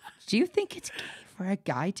 Do you think it's gay for a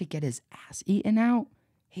guy to get his ass eaten out?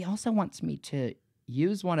 He also wants me to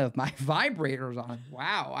use one of my vibrators on him.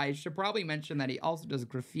 Wow, I should probably mention that he also does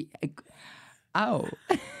graffiti. Oh,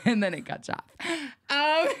 and then it cuts off.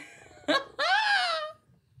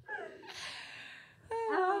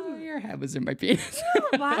 Your head was in my penis.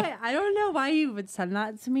 Why? I don't know why you would send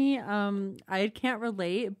that to me. I can't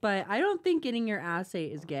relate, but I don't think getting your ass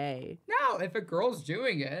ate is gay. No, if a girl's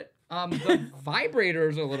doing it, the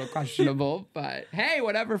vibrator's a little questionable, but hey,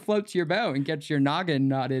 whatever floats your boat and gets your noggin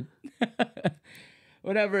knotted.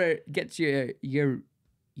 Whatever gets your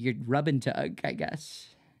rub and tug, I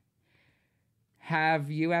guess. Have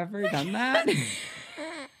you ever done that?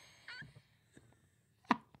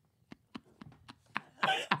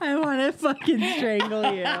 I want to fucking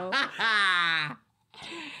strangle you.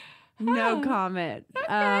 No comment.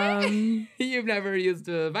 You've never used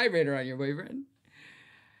a vibrator on your boyfriend?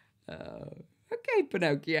 Okay,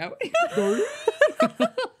 Pinocchio.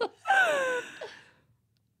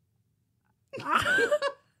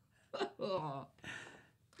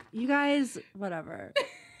 You guys, whatever.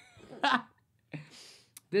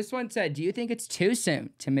 This one said, do you think it's too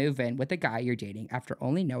soon to move in with a guy you're dating after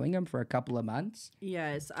only knowing him for a couple of months?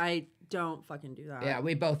 Yes, I don't fucking do that. Yeah,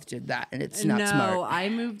 we both did that, and it's not no, smart. I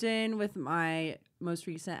moved in with my most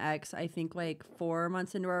recent ex, I think like 4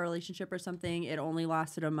 months into our relationship or something. It only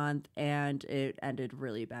lasted a month, and it ended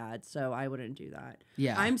really bad, so I wouldn't do that.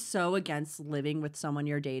 Yeah. I'm so against living with someone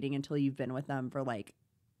you're dating until you've been with them for like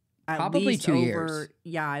at Probably least 2 over, years.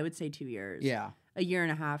 Yeah, I would say 2 years. Yeah. A year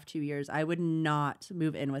and a half, 2 years. I would not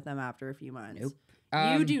move in with them after a few months. Nope.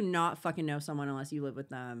 You do not fucking know someone unless you live with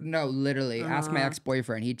them. No, literally. Ask my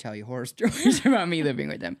ex-boyfriend. He'd tell you horror stories about me living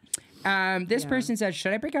with him. This person says,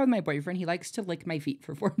 should I break up with my boyfriend? He likes to lick my feet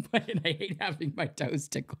for foreplay, and I hate having my toes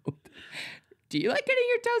tickled. Do you like getting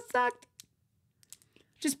your toes sucked?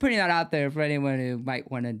 Just putting that out there for anyone who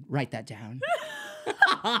might want to write that down.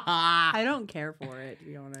 I don't care for it, to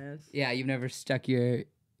be honest. Yeah, you've never stuck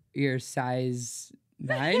your size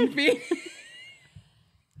 9 feet?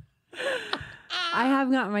 I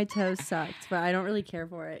have gotten my toes sucked, but I don't really care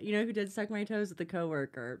for it. You know who did suck my toes? With a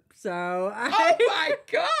coworker. So Oh my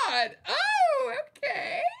God! Oh,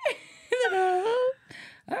 okay.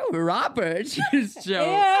 Oh, Robert, just so.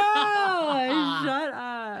 Ew, shut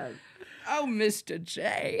up. Oh, Mr.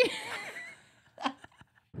 J.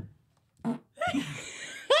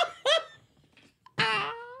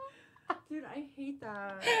 Dude, I hate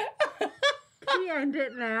that. Can we end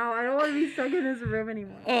it now? I don't want to be stuck in this room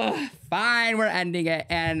anymore. Ugh, fine, we're ending it,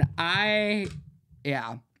 and I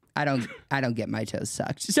don't get my toes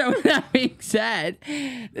sucked. So with that being said,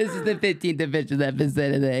 this is the 15th official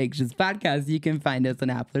episode of the Hangxious Podcast. You can find us on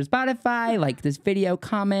Apple or Spotify. Like this video,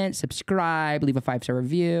 comment, subscribe, leave a 5-star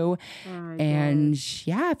review. And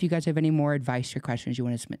yeah, if you guys have any more advice or questions you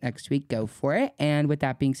want to submit next week, go for it. And with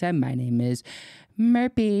that being said, my name is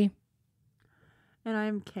Merpy. And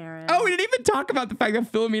I'm Karen. Oh, we didn't even talk about the fact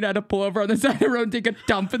that Philomena had to pull over on the side of the road and take a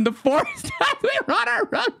dump in the forest as we were on our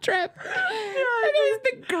road trip. And it was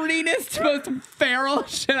the greenest, most feral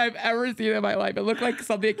shit I've ever seen in my life. It looked like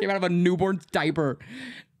something that came out of a newborn's diaper.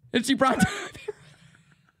 And she brought... I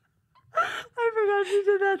forgot she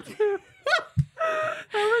did that too.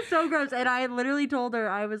 That was so gross. And I literally told her,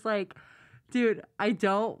 I was like, dude, I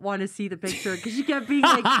don't want to see the picture, because she kept being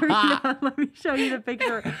like, Karina, let me show you the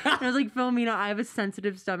picture. And I was like, Philomena, I have a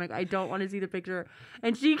sensitive stomach. I don't want to see the picture.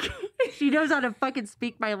 And she knows how to fucking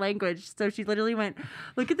speak my language. So she literally went,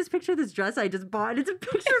 look at this picture of this dress I just bought. It's a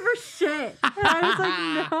picture of her shit. And I was like,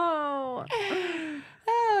 no.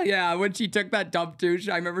 Oh, yeah, when she took that dump too,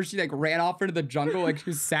 I remember she like ran off into the jungle like she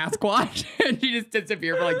was Sasquatch. And she just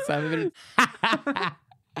disappeared for like 7 minutes.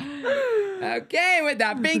 Okay, with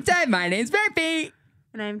that being said, my name's Merpy.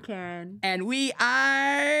 And I'm Karen. And we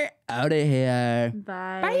are out of here.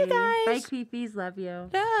 Bye. Bye, you guys. Bye, creepies. Love you.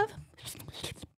 Love.